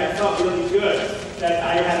to tell you, I felt really good that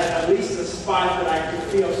I had at least a spot that I could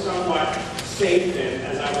feel somewhat safe in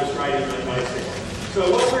as I was riding my bicycle. So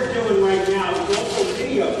what we're doing right now is also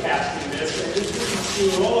video casting this, and this will be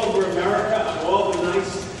seen all over America on all the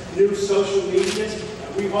nice new social medias.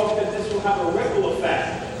 And we hope that this will have a ripple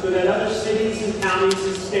effect so that other cities and counties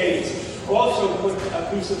and states also put a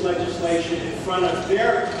piece of legislation in front of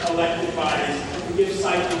their elected bodies to give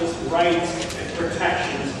cyclists rights and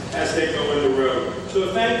protections as they go in the road.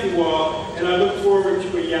 So thank you all, and I look forward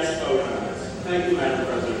to a yes vote on this. Thank you, Madam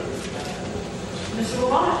President. Mr.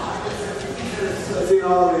 Lamont. I've seen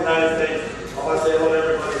all over the United States. I want to say hello to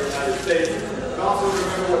everybody in the United States. But also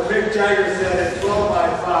remember what Mick Jagger said in 12 by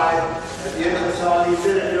 5 at the end of the song. He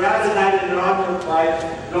said, if you're out tonight in an armored bike,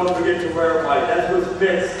 don't forget to wear a bike. That's what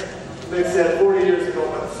Mick said 40 years ago.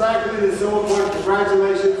 But cycling is so important.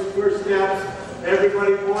 Congratulations, first steps.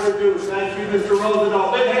 Everybody more to do. Thank you, Mr.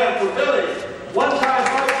 Rosendahl. Big hand for Billy. One-time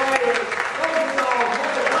bike rider, Rosendahl.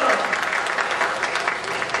 More to come.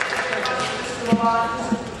 Mr. Lamont,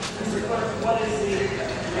 Mr. Clerk, what is the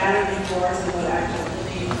matter before us and what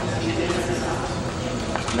action you take at this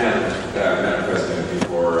time? Madam President,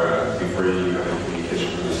 before you have a communication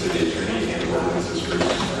from the city attorney and ordinances for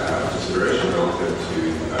consideration relative to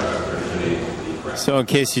So in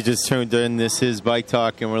case you just tuned in, this is Bike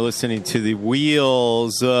Talk, and we're listening to the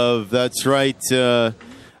wheels of, that's right, the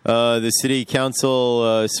city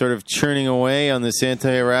council sort of churning away on this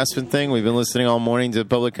anti-harassment thing. We've been listening all morning to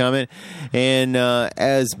public comment. And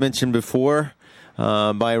as mentioned before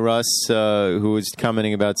by Russ, who was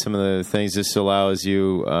commenting about some of the things, this allows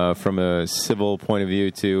you, from a civil point of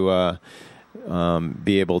view, to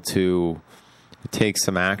be able to take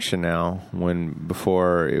some action now when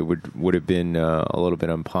before it would have been a little bit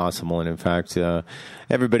impossible. And in fact,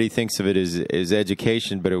 everybody thinks of it as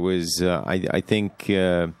education, but it was I think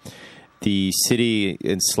the city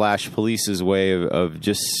and / police's way of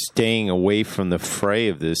just staying away from the fray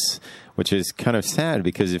of this, which is kind of sad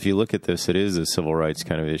because if you look at this, it is a civil rights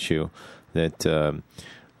kind of issue that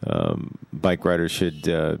bike riders should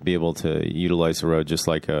be able to utilize the road just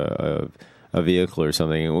like a vehicle or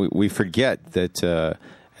something. We forget that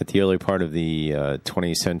at the early part of the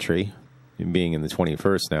 20th century, being in the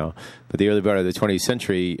 21st now, but the early part of the 20th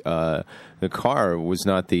century, the car was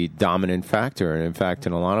not the dominant factor. And in fact,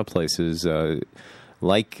 in a lot of places,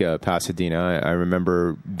 like Pasadena, I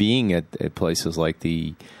remember being at places like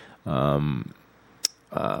the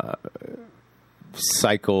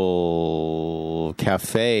Cycle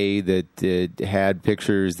Cafe that had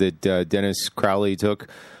pictures that Dennis Crowley took,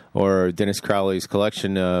 or Dennis Crowley's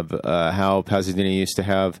collection of how Pasadena used to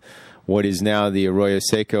have what is now the Arroyo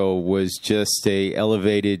Seco was just a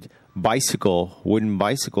elevated bicycle, wooden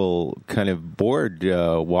bicycle kind of board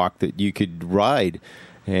walk that you could ride.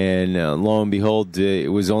 And lo and behold,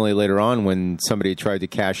 it was only later on when somebody tried to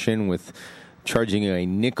cash in with charging a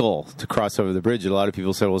nickel to cross over the bridge. A lot of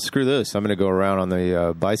people said, well, screw this. I'm going to go around on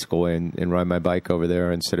the bicycle way and ride my bike over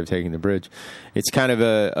there instead of taking the bridge. It's kind of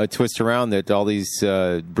a twist around that all these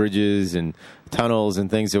bridges and tunnels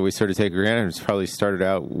and things that we sort of take for granted probably started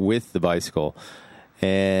out with the bicycle.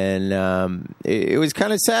 And it was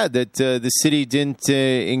kind of sad that the city didn't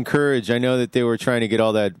encourage. I know that they were trying to get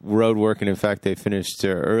all that road work, and in fact, they finished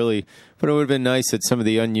early. But it would have been nice that some of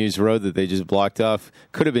the unused road that they just blocked off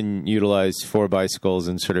could have been utilized for bicycles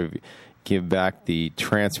and sort of give back the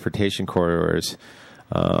transportation corridors.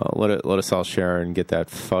 Let us all share and get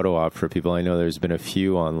that photo op for people. I know there's been a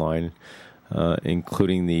few online,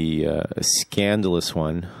 including the scandalous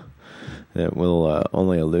one that we'll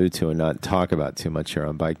only allude to and not talk about too much here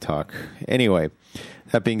on Bike Talk. Anyway,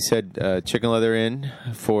 that being said, Chicken Leather Inn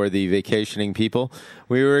for the vacationing people.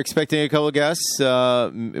 We were expecting a couple of guests.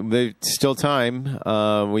 There's still time.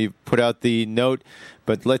 We've put out the note,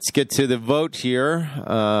 but let's get to the vote here.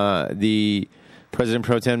 The President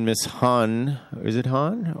Pro Tem, Ms. Han. Is it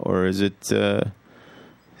Han or is it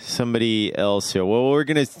somebody else here? Well, we're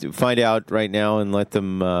going to find out right now and let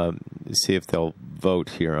them see if they'll vote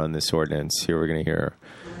here on this ordinance. Here we're going to hear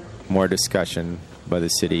more discussion by the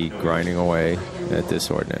city grinding away at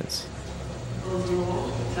this ordinance.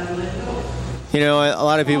 You know, a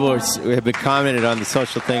lot of people have been commented on the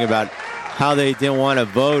social thing about how they didn't want to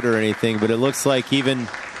vote or anything, but it looks like even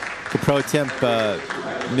the pro temp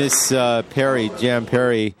Miss Perry, Jan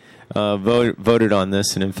Perry, voted on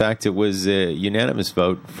this, and in fact, it was a unanimous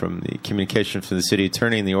vote from the communication from the city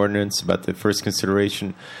attorney and the ordinance about the first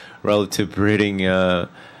consideration relative to prohibiting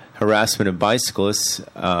harassment of bicyclists.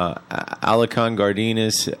 Alicon,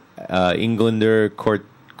 Gardinas, Englander,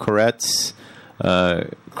 Koretz,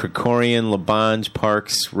 Krikorian, Labange,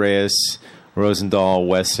 Parks, Reyes, Rosendahl,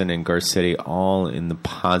 Weston, and Garcetti all in the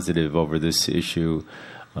positive over this issue.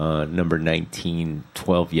 Number 19,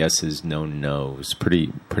 12 yeses, no nos.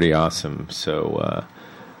 Pretty awesome. So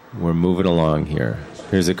we're moving along here.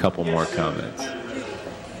 Here's a couple more comments.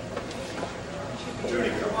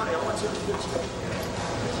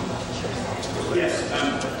 Yes,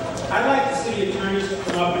 I'd like the city attorneys to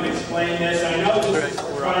come up and explain this. I know this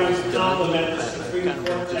is trying to complement the Supreme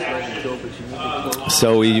Court's action.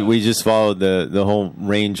 So we just followed the whole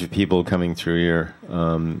range of people coming through here.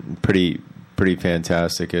 Pretty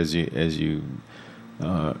fantastic, as you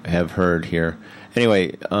have heard here.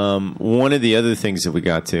 Anyway, one of the other things that we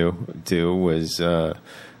got to do was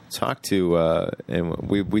talk to, and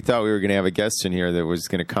we thought we were going to have a guest in here that was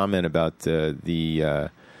going to comment about the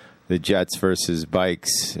Jets versus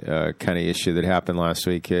bikes kind of issue that happened last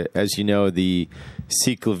week. As you know, the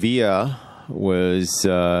Ciclovia was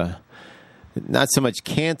not so much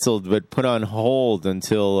canceled, but put on hold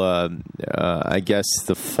until, I guess,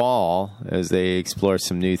 the fall as they explore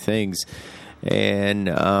some new things. And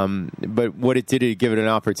but what it did, it gave it an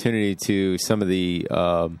opportunity to some of the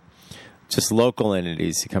just local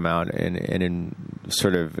entities to come out and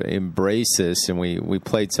sort of embrace this. And we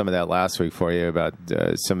played some of that last week for you about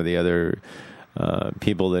some of the other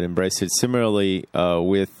people that embraced it. Similarly,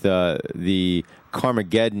 with the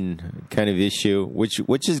Carmageddon kind of issue,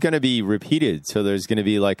 which is going to be repeated. So there's going to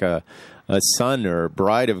be like a son or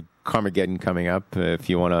bride of Carmageddon coming up. If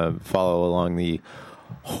you want to follow along the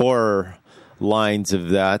horror lines of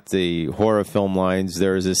that, the horror film lines,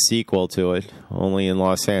 there is a sequel to it, only in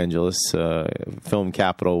Los Angeles, film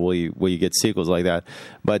capital, will you get sequels like that.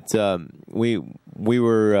 But we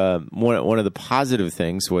were one of the positive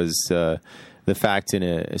things was the fact in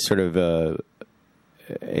a sort of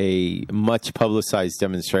a much publicized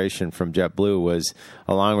demonstration from JetBlue was,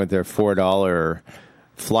 along with their $4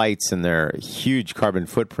 flights and their huge carbon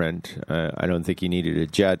footprint, I don't think you needed a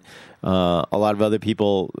jet. A lot of other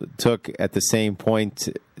people took at the same point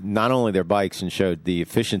not only their bikes and showed the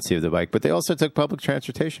efficiency of the bike, but they also took public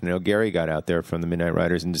transportation. You know, Gary got out there from the Midnight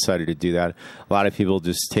Riders and decided to do that. A lot of people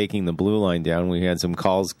just taking the Blue Line down. We had some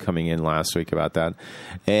calls coming in last week about that.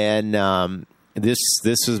 And this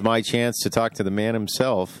was my chance to talk to the man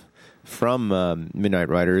himself from Midnight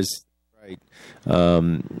Riders, right?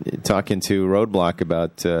 Talking to Roadblock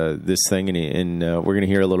about this thing, and we're going to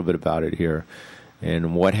hear a little bit about it here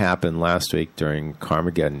and what happened last week during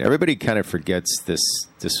Carmageddon. Everybody kind of forgets this.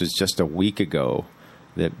 This was just a week ago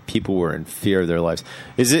that people were in fear of their lives.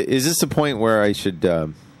 Is this a point where I should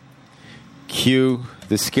cue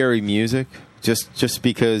the scary music? Just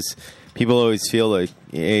because people always feel like,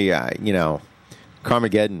 hey, you know,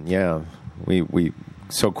 Carmageddon, yeah, we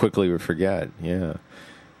so quickly we forget, yeah.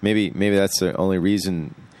 Maybe that's the only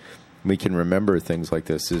reason we can remember things like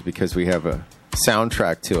this is because we have a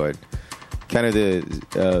soundtrack to it. Kind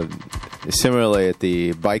of similarly at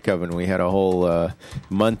the Bike Oven, we had a whole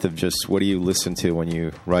month of just what do you listen to when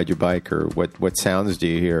you ride your bike, or what sounds do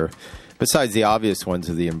you hear? Besides the obvious ones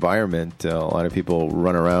of the environment, a lot of people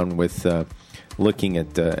run around with looking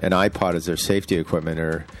at an iPod as their safety equipment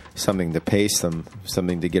or something to pace them,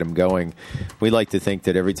 something to get them going. We like to think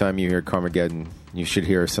that every time you hear Carmageddon, you should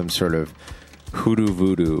hear some sort of hoodoo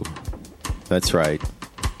voodoo. That's right.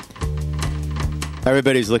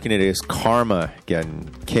 Everybody's looking at it as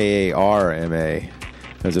Karma-geddon, K-A-R-M-A,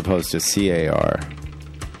 as opposed to C-A-R.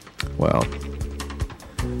 Well,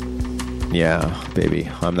 yeah, baby,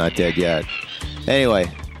 I'm not dead yet.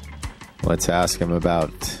 Anyway, let's ask him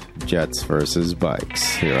about Jets versus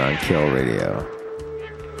bikes here on Kill Radio.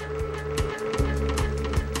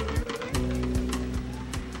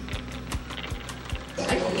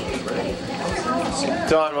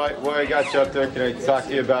 Don, while I got you up there, can I talk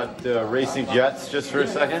to you about racing jets just for a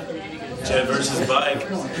second? Jet versus bike.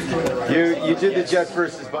 You did the Jet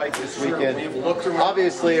versus bike this weekend.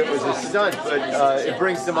 Obviously, it was a stunt, but it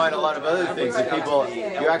brings to mind a lot of other things that people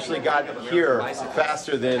you actually got here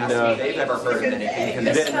faster than a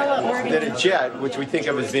jet, which we think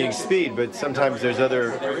of as being speed, but sometimes there's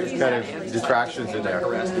other kind of detractions in there.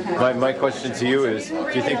 My question to you is: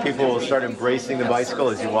 do you think people will start embracing the bicycle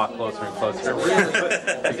as you walk closer and closer?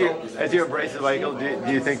 as you embrace the bicycle,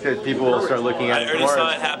 do you think that people will start looking at it more? I already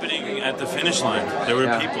saw it happening at the finish line. There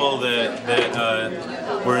were people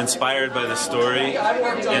that were inspired by the story,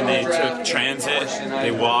 and they took transit,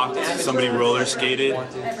 they walked, somebody roller skated.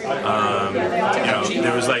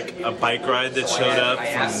 There was like a bike ride that showed up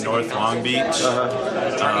from North Long Beach.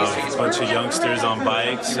 A bunch of youngsters on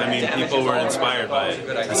bikes. I mean, people were inspired by it.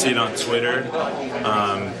 I see it on Twitter,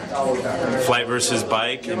 Flight versus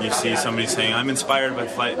Bike, and you see somebody saying, "I'm inspired by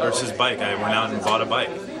Flight versus Bike. I went out and bought a bike."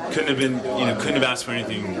 Couldn't have asked for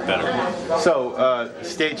anything better. So,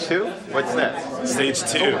 stage 2? What's next? Stage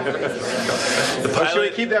 2. Should we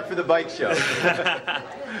keep that for the bike show?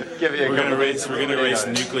 We're gonna race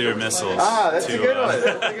nuclear missiles. That's a good one.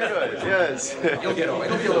 That's a good one. Yes. You'll get a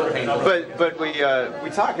little painful. But we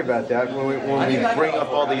talk about that when we bring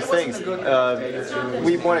up all these things.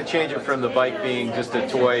 We want to change it from the bike being just a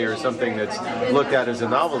toy or something that's looked at as a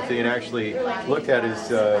novelty and actually looked at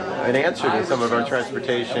as an answer to some of our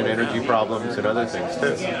transportation, energy problems, and other things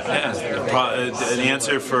too. Yeah, an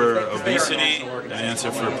answer for obesity, an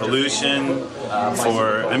answer for pollution.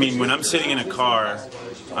 When I'm sitting in a car,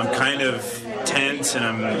 I'm kind of tense and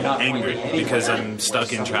I'm angry because I'm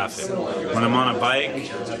stuck in traffic. When I'm on a bike,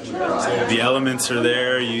 the elements are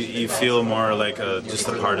there. You feel more like just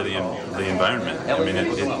a part of the environment. I mean,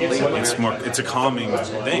 it's a calming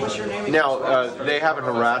thing. Now, they haven't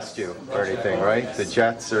harassed you or anything, right? The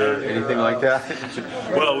Jets or anything like that?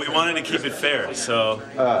 Well, we wanted to keep it fair, so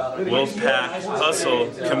Wolfpack Hustle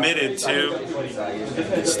committed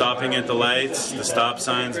to stopping at the lights, the stop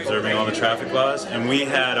signs, observing all the traffic laws, and we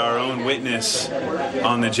had our own witness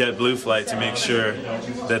on the JetBlue flight to make sure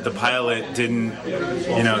that the pilot didn't,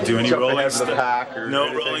 do any rolling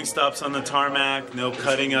rolling stops on the tarmac, no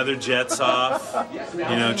cutting other jets off,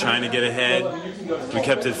 trying to get ahead. We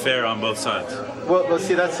kept it fair on both sides. Well,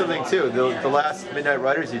 see, that's something too. The last Midnight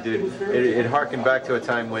Riders you did, it harkened back to a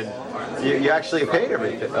time when you actually obeyed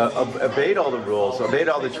everything, obeyed all the rules, obeyed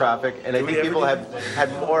all the traffic, and I think people had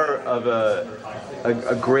more of a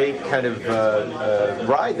great kind of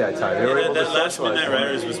ride that time. That last Midnight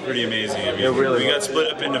Riders was pretty amazing. I mean, we got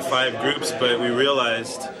split up into 5 groups, but we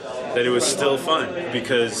realized that it was still fun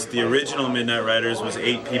because the original Midnight Riders was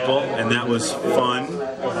 8 people, and that was fun.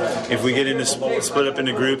 If we get into split up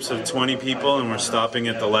into groups of 20 people and we're stopping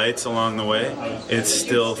at the lights along the way, it's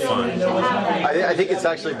still fun. I think it's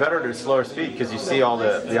actually better to slower speed because you see all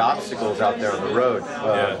the obstacles out there on the road,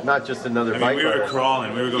 not just another bike. We were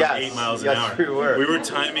crawling. We were going 8 miles an hour. We were. We were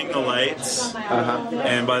timing the lights,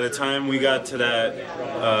 and by the time we got to that,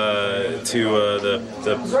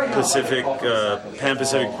 the Pacific, Pan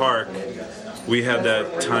Pacific Park, we had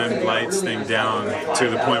that timed lights thing down to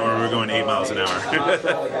the point where we were going 8 miles an hour.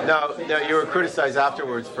 Now, you were criticized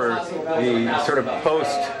afterwards for the sort of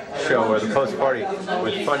post-show or the post-party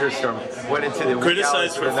with Thunderstorm. Went into the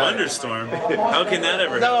criticized for Thunderstorm? How can that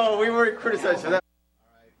ever happen? No, we weren't criticized for that.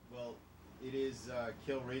 All right, well, it is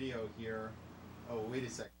Kill Radio here. Oh, wait a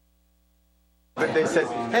second. But they said,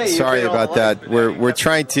 hey, sorry about that. We're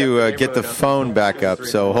trying to get the phone back up,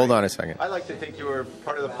 so hold on a second. I like to think you were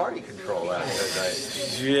part of the party control last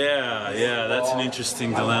night. Yeah, that's an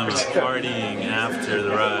interesting dilemma. Partying after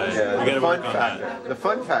the ride. Yeah, we got to work on that. The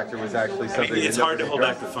fun factor was actually something. It's hard to hold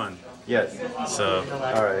back the fun. Yes. So.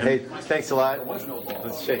 All right. Hey, thanks a lot.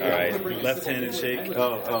 Let's shake. All right. Left-handed shake.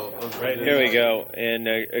 Oh, right. Here we go. And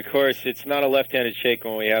of course, it's not a left-handed shake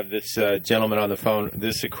when we have this gentleman on the phone.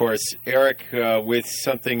 This, of course, Eric with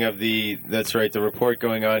something of the report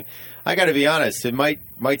going on. I got to be honest. It might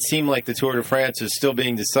seem like the Tour de France is still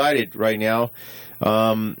being decided right now.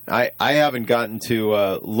 I haven't gotten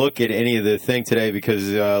to look at any of the thing today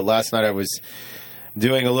because last night I was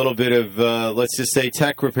doing a little bit of, let's just say,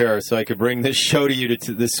 tech repair so I could bring this show to you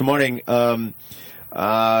this morning.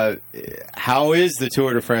 How is the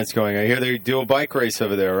Tour de France going? I hear they do a bike race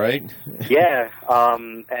over there, right? Yeah,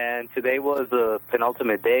 and today was the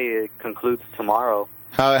penultimate day. It concludes tomorrow.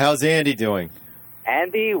 How's Andy doing?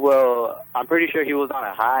 Andy, well, I'm pretty sure he was on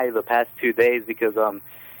a high the past 2 days because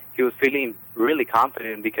he was feeling really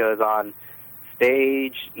confident because on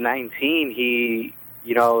stage 19 he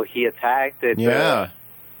attacked it.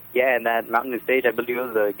 In that mountain stage, I believe it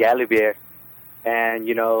was the Galibier. And,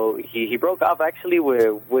 he broke off actually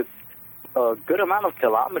with a good amount of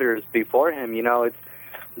kilometers before him.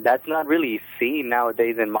 That's not really seen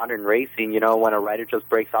nowadays in modern racing. When a rider just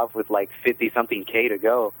breaks off with like 50-something K to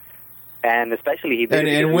go, and especially he did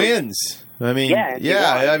and wins. I mean,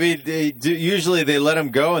 I mean, usually they let him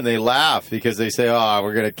go and they laugh because they say, "Oh,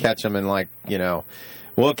 we're going to catch him," and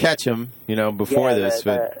we'll catch him, before this.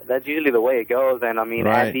 But that's usually the way it goes. And I mean,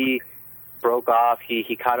 Right. Andy broke off.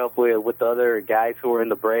 He caught up with the other guys who were in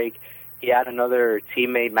the break. He had another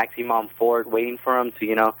teammate, Maximum Ford, waiting for him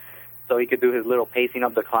to, so he could do his little pacing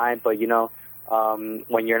up the climb. But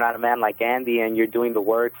when you're not a man like Andy and you're doing the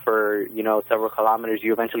work for several kilometers,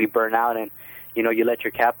 you eventually burn out, and you let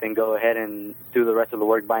your captain go ahead and do the rest of the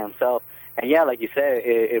work by himself. And yeah, like you said,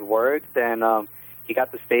 it worked, and he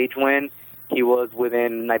got the stage win. He was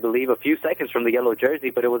within, I believe, a few seconds from the yellow jersey,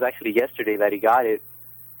 but it was actually yesterday that he got it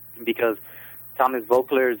because Thomas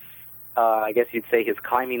Voeckler's, I guess you'd say his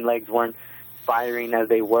climbing legs weren't firing as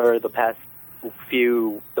they were the past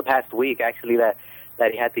week, actually, that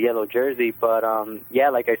he had the yellow jersey. But, yeah,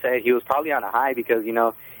 like I said, he was probably on a high because,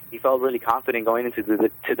 he felt really confident going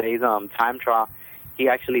into today's time trial. He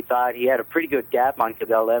actually thought he had a pretty good gap on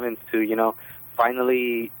Cadel Evans to,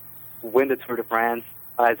 finally win the Tour de France,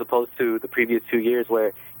 as opposed to the previous 2 years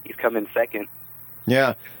where he's come in second.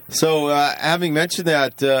 yeah. So having mentioned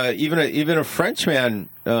that, even a Frenchman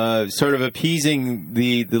sort of appeasing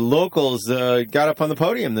the locals got up on the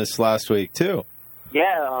podium this last week too.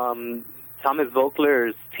 Yeah, Thomas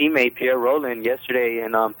Voeckler's teammate Pierre Rolland yesterday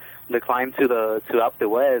in the climb to Alpe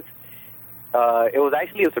d'Huez. It was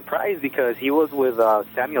actually a surprise because he was with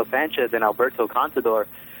Samuel Sanchez and Alberto Contador,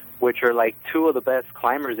 which are like two of the best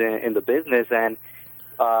climbers in the business, and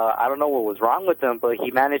I don't know what was wrong with them, but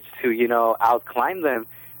he managed to outclimb them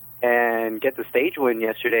and get the stage win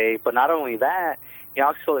yesterday. But not only that,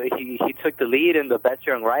 he took the lead in the Best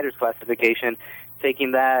Young Riders classification,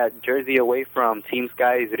 taking that jersey away from Team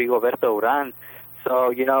Sky's Rigoberto Urán.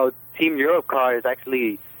 So, Team Europcar is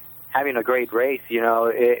actually having a great race.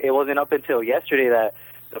 It wasn't up until yesterday that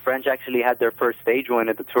the French actually had their first stage win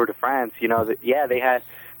at the Tour de France. They had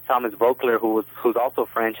Thomas Voeckler, who's also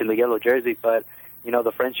French, in the yellow jersey, but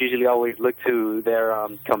the French usually always look to their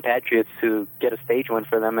compatriots to get a stage win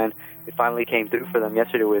for them, and it finally came through for them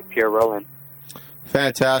yesterday with Pierre Rolland.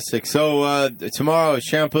 Fantastic. So tomorrow,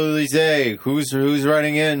 Champs-Élysées, who's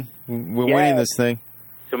riding in? We're winning this thing.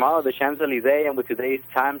 Tomorrow, the Champs-Élysées, and with today's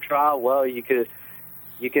time trial, well, you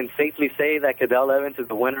can safely say that Cadel Evans is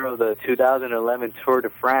the winner of the 2011 Tour de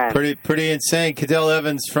France. Pretty insane. Cadel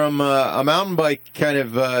Evans from a mountain bike kind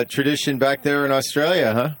of tradition back there in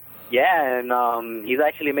Australia, huh? Yeah, and he's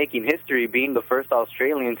actually making history, being the first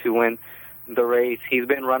Australian to win the race. He's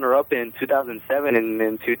been runner-up in 2007 and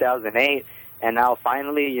in 2008, and now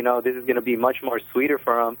finally, this is going to be much more sweeter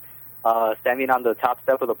for him. Standing on the top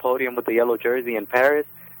step of the podium with the yellow jersey in Paris,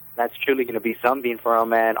 that's truly going to be something for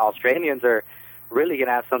him, and Australians are really going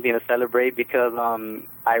to have something to celebrate because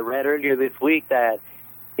I read earlier this week that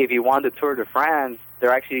if he won the Tour de France,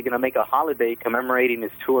 they're actually going to make a holiday commemorating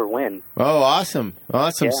his Tour win. Oh, awesome.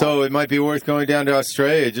 Yeah. So it might be worth going down to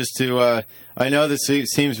Australia just to, I know this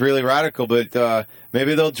seems really radical, but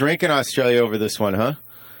maybe they'll drink in Australia over this one, huh?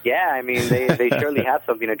 Yeah, I mean, they surely have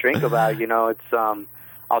something to drink about. It's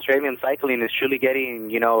Australian cycling is truly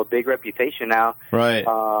getting, a big reputation now. Right.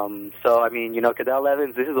 So, I mean, Cadel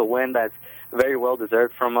Evans, this is a win that's very well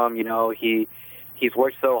deserved from him. He's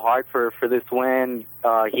worked so hard for this win.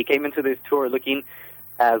 He came into this Tour looking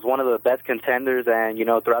as one of the best contenders, and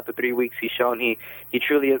throughout the 3 weeks he's shown he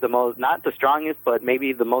truly is the most, not the strongest, but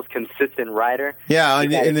maybe the most consistent rider. Yeah,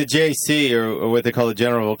 in the JC, or what they call the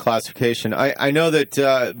general classification. I know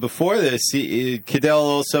that before this, Cadel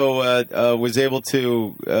also was able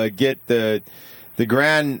to get the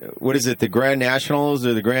Grand, what is it, the Grand Nationals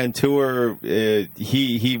or the Grand Tour.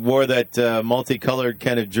 He wore that multicolored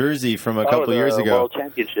kind of jersey from a couple years ago. World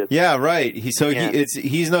Championship. Yeah, right.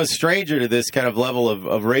 He's no stranger to this kind of level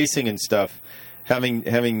of racing and stuff, having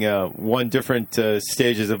won different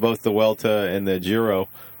stages of both the Vuelta and the Giro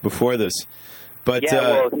before this. But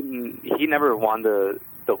he never won the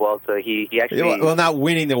Vuelta. He actually, well, not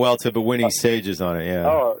winning the Vuelta, but winning stages on it. Yeah.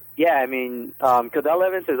 Oh yeah, I mean, Cadel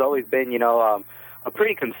Evans has always been a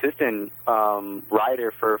pretty consistent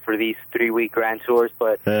rider for these 3-week Grand Tours,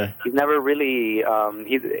 but he's never really.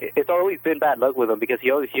 It's always been bad luck with him because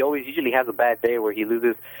he always usually has a bad day where he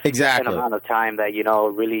loses an amount of time that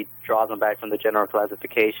really draws him back from the general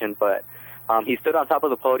classification. But he stood on top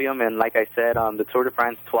of the podium, and like I said, the Tour de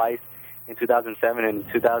France twice in 2007 and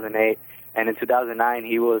 2008, and in 2009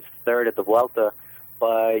 he was third at the Vuelta.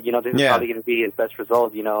 But this is probably going to be his best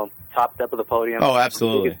result. Top step of the podium. Oh,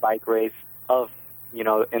 absolutely. Biggest bike race of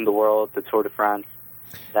in the world, the Tour de France.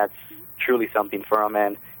 That's truly something for him.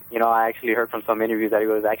 And, I actually heard from some interviews that he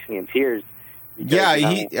was actually in tears. Because,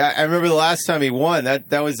 I remember the last time he won.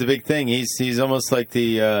 That was the big thing. He's almost like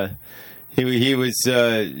the he was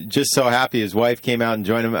just so happy his wife came out and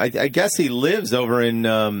joined him. I guess he lives over in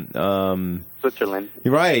Switzerland.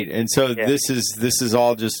 Right, and so this is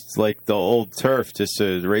all just like the old turf, just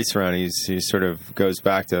a race around. He sort of goes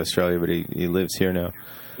back to Australia, but he lives here now.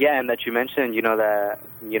 Yeah, and that you mentioned, that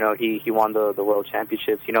he won the World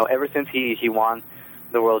Championships. Ever since he won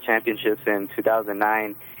the World Championships in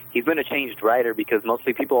 2009, he's been a changed rider because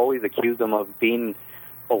mostly people always accuse him of being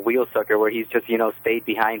a wheel sucker, where he's just stayed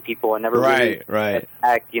behind people and never really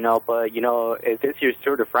attacked. But this year's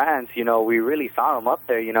Tour de France, we really saw him up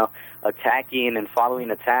there, attacking and following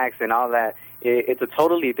attacks and all that. It's a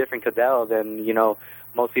totally different Cadel than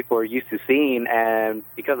most people are used to seeing, and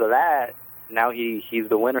because of that, now he's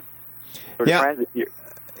the winner. Tour de France this year.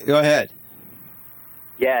 Go ahead.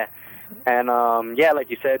 Yeah, and like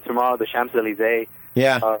you said, tomorrow the Champs-Élysées.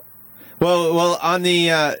 Yeah. Well, on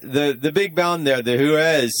the big mountain there, the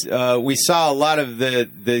Jerez, we saw a lot of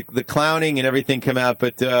the clowning and everything come out,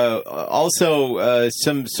 but also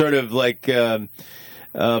some sort of like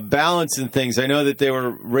balance and things. I know that they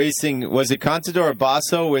were racing. Was it Contador or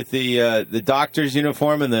Basso with the doctor's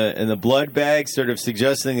uniform and the blood bag, sort of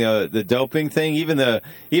suggesting the doping thing? Even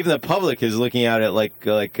the public is looking at it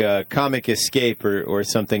like comic escape or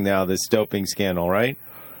something now. This doping scandal, right?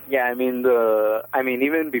 Yeah,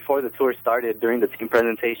 even before the tour started, during the team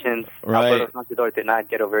presentations, Alberto Contador did not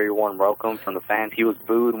get a very warm welcome from the fans. He was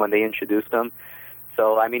booed when they introduced him.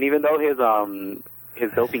 So, even though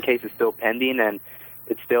his doping case is still pending and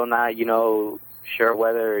it's still not, sure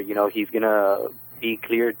whether, he's going to be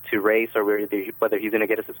cleared to race or whether he's going to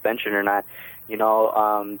get a suspension or not,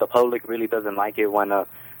 the public really doesn't like it when a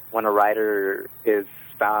rider is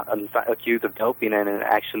found accused of doping and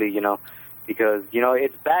actually, because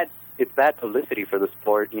it's bad publicity for the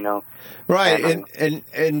sport, Right,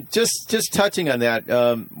 and just touching on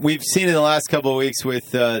that, we've seen in the last couple of weeks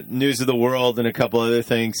with News of the World and a couple other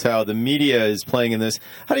things how the media is playing in this.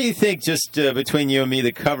 How do you think, just between you and me,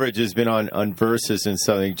 the coverage has been on Versus and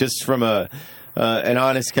something, just from an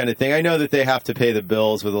honest kind of thing? I know that they have to pay the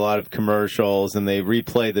bills with a lot of commercials and they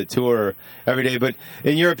replay the tour every day, but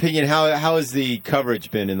in your opinion, how has the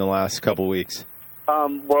coverage been in the last couple of weeks?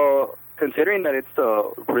 Well, considering that it's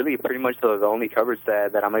really pretty much the only coverage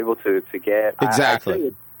that I'm able to get,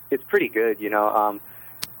 exactly, it's pretty good.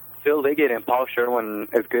 Phil Liggett and Paul Sherwin,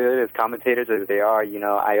 as good as commentators as they are,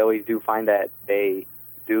 I always do find that they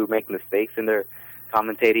do make mistakes in their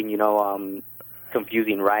commentating.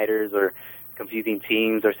 Confusing riders or confusing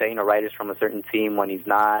teams, or saying a rider's from a certain team when he's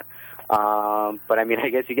not. But I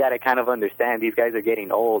guess you got to kind of understand these guys are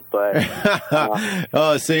getting old. But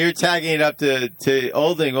oh, so you're tagging it up to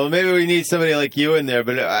olding. Well, maybe we need somebody like you in there.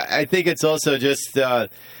 But I think it's also just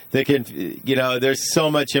they can, there's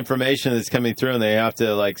so much information that's coming through, and they have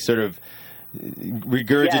to sort of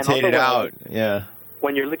regurgitate it out. Yeah.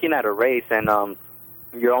 When you're looking at a race and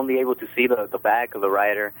you're only able to see the back of the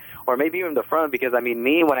rider, or maybe even the front, because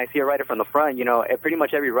me, when I see a rider from the front, pretty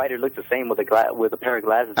much every rider looks the same with a pair of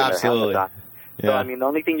glasses. Absolutely. And their helmet on. So the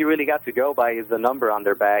only thing you really got to go by is the number on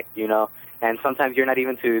their back, and sometimes you're not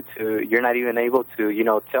even able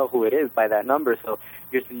to tell who it is by that number. So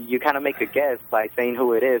you kind of make a guess by saying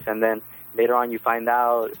who it is, and then later on you find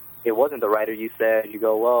out it wasn't the rider you said. You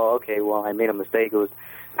go, well, okay, well, I made a mistake. It was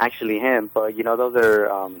actually him. But those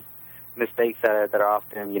are mistakes that are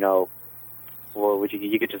often,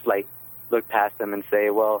 you could just look past them and say,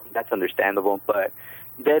 well, that's understandable. But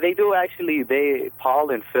they do actually, Paul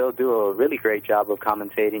and Phil do a really great job of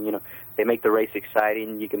commentating. They make the race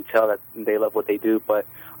exciting. You can tell that they love what they do. But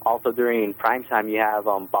also during prime time, you have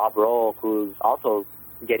Bob Roll, who's also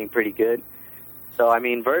getting pretty good. So,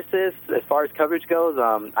 Versus, as far as coverage goes,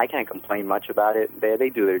 I can't complain much about it. They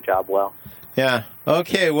do their job well. Yeah.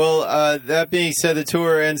 Okay. Well, that being said, the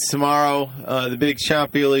tour ends tomorrow. The big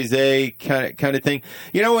Champs-Élysées kind of thing.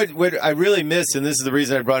 You know what I really miss, and this is the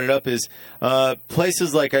reason I brought it up, is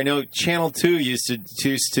places like, I know Channel 2 used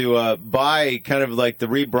to buy kind of like the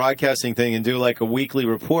rebroadcasting thing and do like a weekly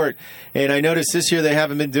report. And I noticed this year they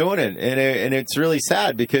haven't been doing it, and it's really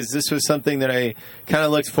sad because this was something that I kind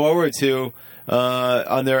of looked forward to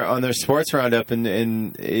on their sports roundup, and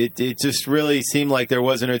it just really seemed like there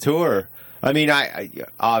wasn't a tour I mean, I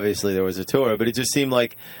obviously there was a tour, but it just seemed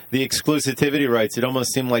like the exclusivity rights. It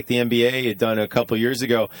almost seemed like the NBA had done a couple years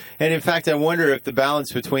ago. And in fact, I wonder if the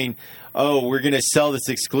balance between, we're going to sell this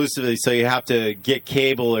exclusively, so you have to get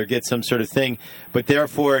cable or get some sort of thing, but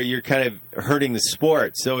therefore you're kind of hurting the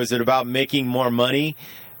sport. So is it about making more money,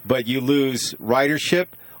 but you lose ridership,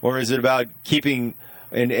 or is it about keeping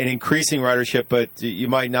and increasing ridership, but you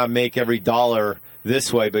might not make every dollar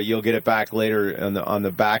this way, but you'll get it back later on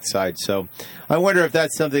the backside. So I wonder if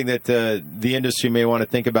that's something that the industry may want to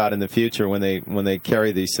think about in the future when they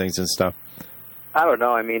carry these things and stuff. I don't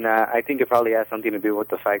know. I mean, I think it probably has something to do with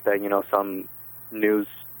the fact that, some news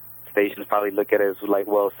stations probably look at it as like,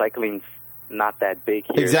 well, cycling's not that big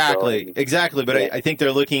here. Exactly. But I think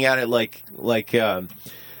they're looking at it like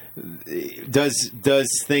does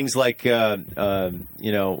things like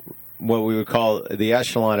what we would call the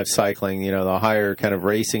echelon of cycling, the higher kind of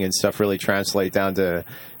racing and stuff, really translate down to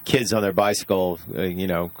kids on their bicycle,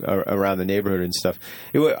 around the neighborhood and stuff.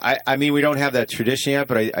 I mean, we don't have that tradition yet,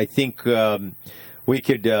 but I think we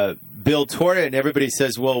could build toward it. And everybody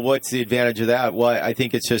says, well, what's the advantage of that? Well, I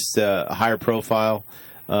think it's just a higher profile,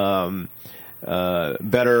 better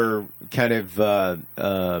kind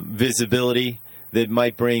of visibility that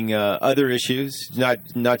might bring other issues, not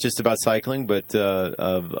just about cycling, but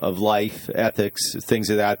of life, ethics, things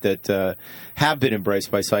of that have been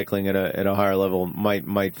embraced by cycling at a higher level,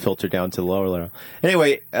 might filter down to the lower level.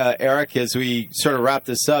 Anyway, Eric, as we sort of wrap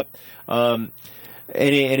this up,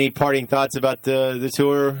 any parting thoughts about the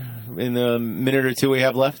tour in the minute or two we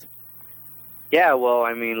have left? Yeah, well,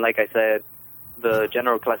 I mean, like I said, the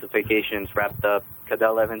general classification's wrapped up.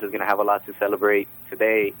 Cadel Evans is going to have a lot to celebrate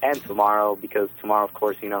today and tomorrow, because tomorrow, of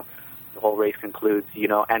course, the whole race concludes.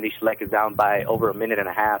 Andy Schleck is down by over a minute and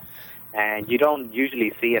a half, and you don't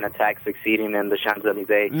usually see an attack succeeding in the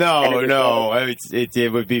Champs-Élysées. No.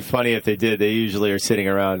 It would be funny if they did. They usually are sitting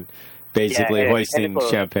around basically hoisting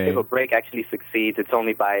champagne. If a break actually succeeds, it's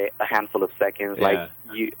only by a handful of seconds. Yeah.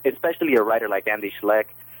 Especially a rider like Andy Schleck,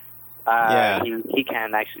 he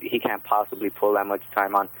can't possibly pull that much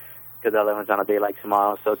time on Cadel Evans on a day like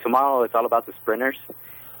tomorrow. So tomorrow it's all about the sprinters.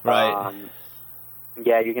 Right.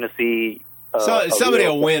 You're going to see... somebody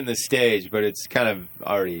will win the stage, but it's kind of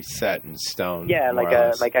already set in stone. Yeah,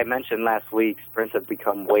 like I mentioned last week, sprints have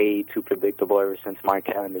become way too predictable ever since Mark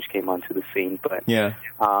Cavendish came onto the scene. But, you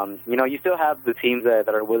still have the teams that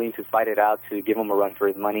are willing to fight it out to give him a run for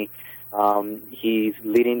his money. He's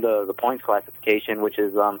leading the points classification, which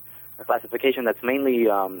is a classification that's mainly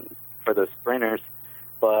for the sprinters.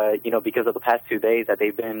 But, because of the past 2 days that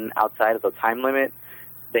they've been outside of the time limit,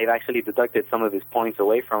 they've actually deducted some of his points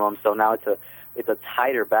away from him. So now it's a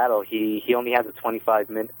tighter battle. He only has a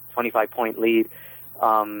 25-point lead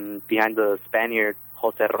behind the Spaniard,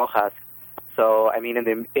 Jose Rojas. So, I mean, in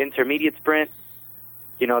the intermediate sprint,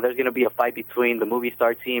 there's going to be a fight between the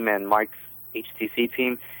Movistar team and Mark's HTC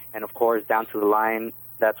team. And, of course, down to the line,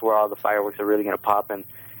 that's where all the fireworks are really going to pop. And,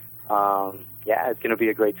 it's going to be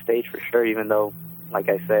a great stage for sure, even though, like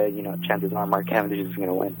I said, chances are Mark Cavendish is going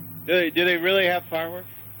to win. Do they really have fireworks?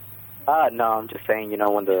 No, I'm just saying,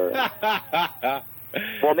 when the...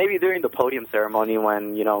 well, maybe during the podium ceremony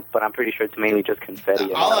but I'm pretty sure it's mainly just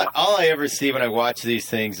confetti. All I ever see when I watch these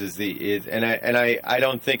things is I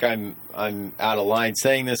don't think I'm out of line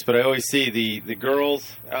saying this, but I always see the girls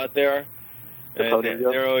out there, and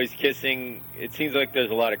they're always kissing. It seems like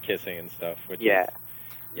there's a lot of kissing and stuff. When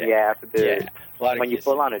you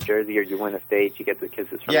pull on a jersey or you win a stage, you get the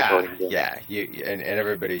kisses from the podium. And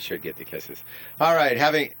everybody should get the kisses. All right,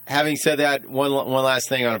 having said that, one last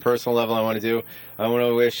thing on a personal level I want to do. I want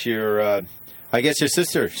to wish your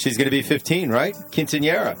sister, she's going to be 15, right?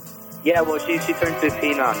 Quinceañera. Yeah, well, she turned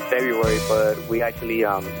 15 on February, but we actually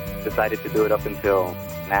decided to do it up until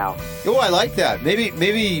now. Oh, I like that.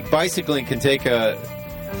 Maybe bicycling can take a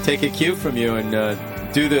cue from you and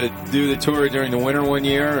do the tour during the winter one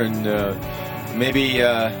year, and maybe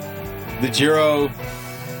the Giro,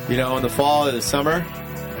 in the fall or the summer.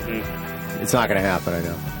 Mm-hmm. It's not going to happen, I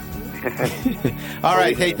know. All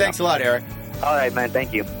right. Hey, thanks a lot, Eric. All right, man.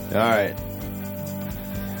 Thank you. All right.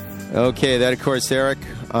 Okay, that, of course, Eric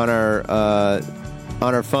on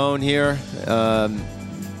our phone here,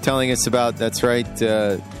 telling us about, that's right,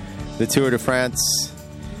 the Tour de France.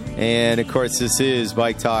 And, of course, this is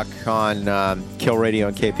Bike Talk on Kill Radio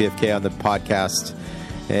on KPFK on the podcast.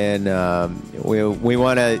 And we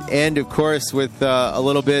want to end, of course, with a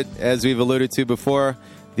little bit, as we've alluded to before,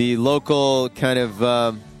 the local kind of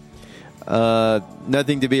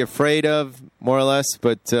nothing to be afraid of, more or less,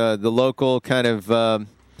 but the local kind of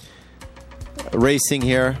racing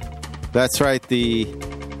here. That's right, the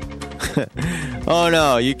Oh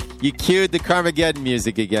no, you cued the Carmageddon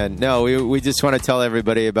music again. No, we just want to tell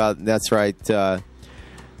everybody about, that's right, the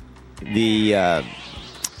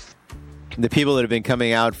people that have been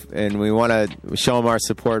coming out, and we want to show them our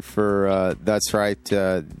support for, that's right,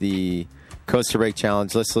 the Coaster Break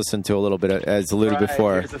Challenge. Let's listen to a little bit, as alluded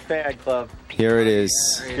before. Here's the fan club. Here it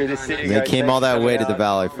is. Good to see you They guys. came Thanks all that for way to coming the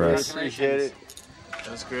out. valley for Really us. appreciate it.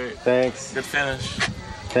 That's great. Thanks. Good finish.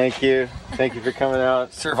 Thank you. Thank you for coming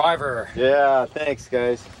out. Survivor. Yeah, thanks,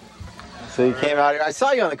 guys. So you came out here. I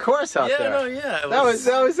saw you on the course out there. That was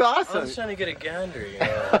awesome. I was trying to get a gander,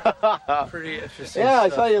 Pretty interesting Yeah, I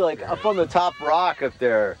stuff. saw you like up on the top rock up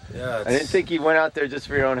there. Yeah, I didn't think you went out there just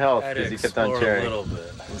for your own health Had to because you kept on explore sharing. a little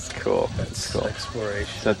bit. It's cool. It's cool.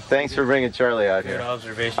 Exploration. So thanks for bringing Charlie out here. Good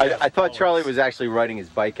observation. I thought Charlie was actually riding his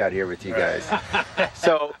bike out here with you guys.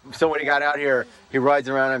 so when he got out here, he rides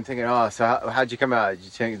around. I'm thinking, oh, so how'd you come out? Did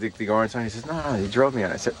you take the Orange one? He says, no, he drove me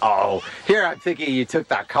on. I said, oh, here I'm thinking you took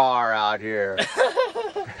the car out here.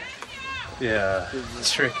 Yeah,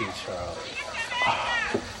 tricky, Charlie.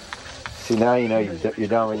 See, now you know you're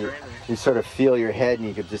done when you sort of feel your head and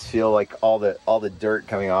you could just feel like all the dirt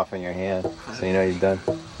coming off on your hand. So you know you're done.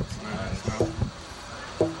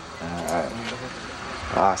 All right.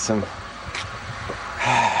 Awesome.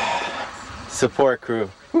 Support crew.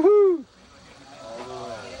 Woohoo!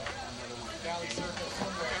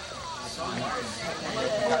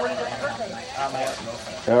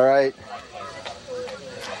 All right.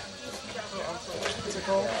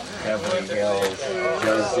 Beverly Hills,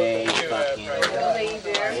 Jose, fucking.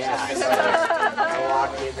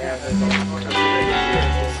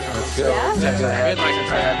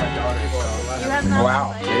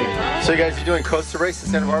 Wow. So you guys are doing Coaster Race in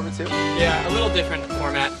Santa Barbara too? Yeah, a little different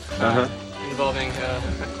format. Uh-huh. Involving a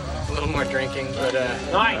little more drinking, but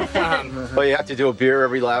Well, you have to do a beer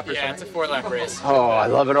every lap or yeah, something? it's a 4-lap race. Oh, I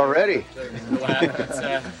love it already.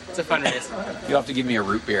 It's a fun race. You'll have to give me a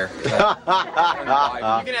root beer. You can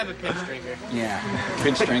have a pinch drinker. Yeah.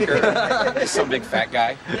 Pinch drinker. Some big fat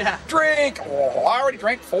guy. Yeah. Drink! Oh, I already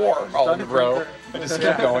drank 4 all in a row. Just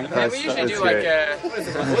keep going. Yeah, we usually do like what is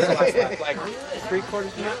it? What's the last lap? Like 3/4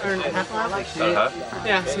 or half lap? Uh-huh.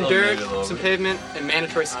 Yeah, some dirt, some pavement, and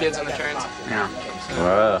mandatory skids on the turns. Yeah.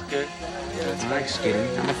 Wow. Good. I like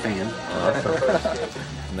skidding. I'm a fan.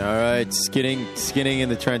 All right, skinning in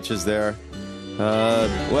the trenches there.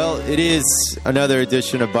 Well, it is another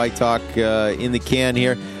edition of Bike Talk in the can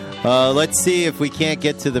here. Let's see if we can't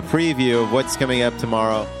get to the preview of what's coming up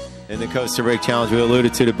tomorrow in the Coaster Break Challenge. We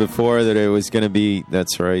alluded to it before that it was going to be,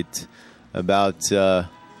 that's right, about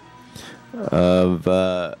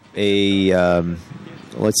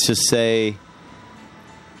let's just say,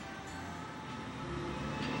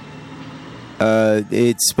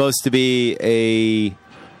 it's supposed to be a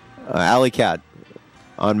alley cat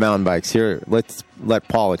on mountain bikes. Here, let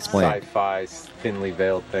Paul explain. Sci-fi, thinly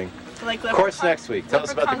veiled thing. Like Course next week. Tell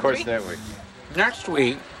us about the course next week. Next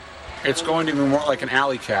week, it's going to be more like an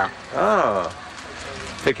alley cat. Oh.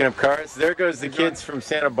 Picking up cars. There goes the kids from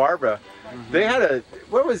Santa Barbara. They had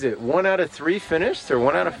what was it? 1 out of 3 finished or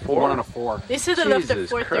 1 out of 4? 1 out of 4. They said they left at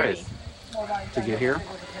Jesus 4:30. Christ. To get here?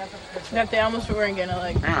 That they almost weren't gonna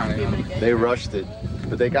be able to get They here. rushed it,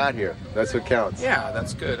 but they got here. That's what counts. Yeah,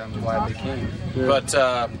 that's good. I'm glad they came. But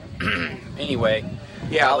anyway,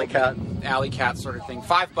 yeah, Alley cat. Alley cat sort of thing.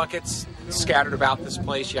 5 buckets scattered about this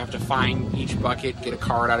place. You have to find each bucket, get a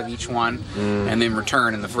card out of each one, and then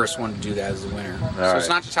return. And the first one to do that is the winner. So right. it's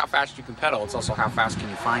not just how fast you can pedal; it's also how fast can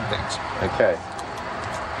you find things. Okay.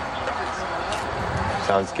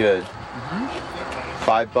 Sounds good.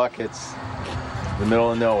 5 buckets in the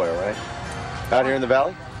middle of nowhere, right? Out here in the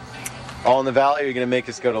valley? All in the valley, or are you going to make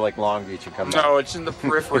us go to like Long Beach and come back? No, it's in the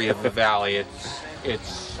periphery of the valley.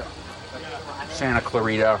 It's Santa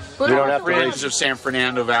Clarita. We don't have to fringe race. of San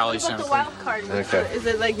Fernando Valley. What about Santa the Clarita. wild card? Okay. Is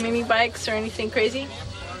it like mini bikes or anything crazy?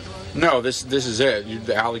 No, this is it.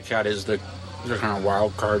 The Alley Cat is the kind of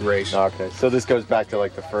wild card race. Okay, so this goes back to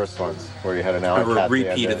like the first ones where you had an alley cat. A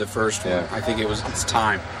repeat of the first one. I think it's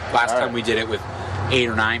time. Last time we did it with 8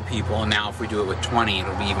 or 9 people, and now if we do it with 20,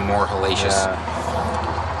 it'll be even more hellacious.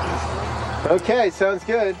 Okay, sounds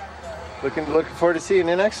good. Looking forward to seeing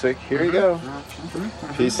you next week. Here you go.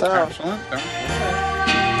 Peace out. Excellent.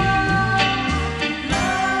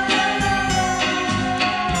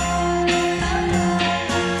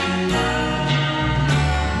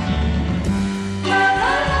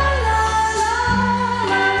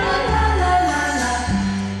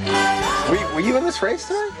 Were you in this race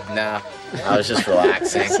tonight? No, I was just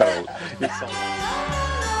relaxing. 10th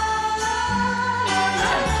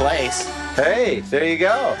place. Hey, there you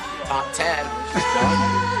go. Top 10.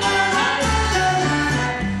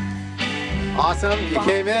 Awesome. You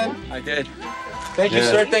came in? I did. Thank you,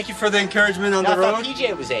 sir. Thank you for the encouragement on the road. I thought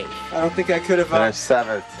PJ was 8. I don't think I could have. I'm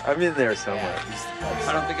 7th. I'm in there somewhere.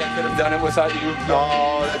 I don't think I could have done it without you.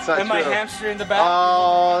 No, that's not and true. my hamster in the back.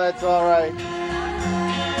 Oh, that's all right.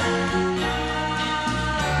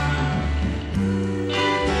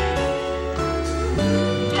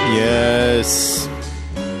 Yes,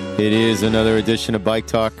 it is another edition of Bike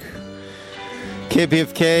Talk.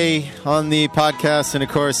 KPFK on the podcast, and of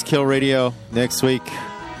course, Kill Radio next week.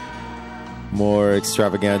 More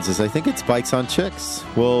extravaganzas. I think it's Bikes on Chicks.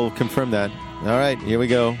 We'll confirm that. All right, here we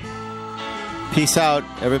go. Peace out,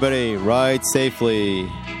 everybody. Ride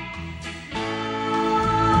safely.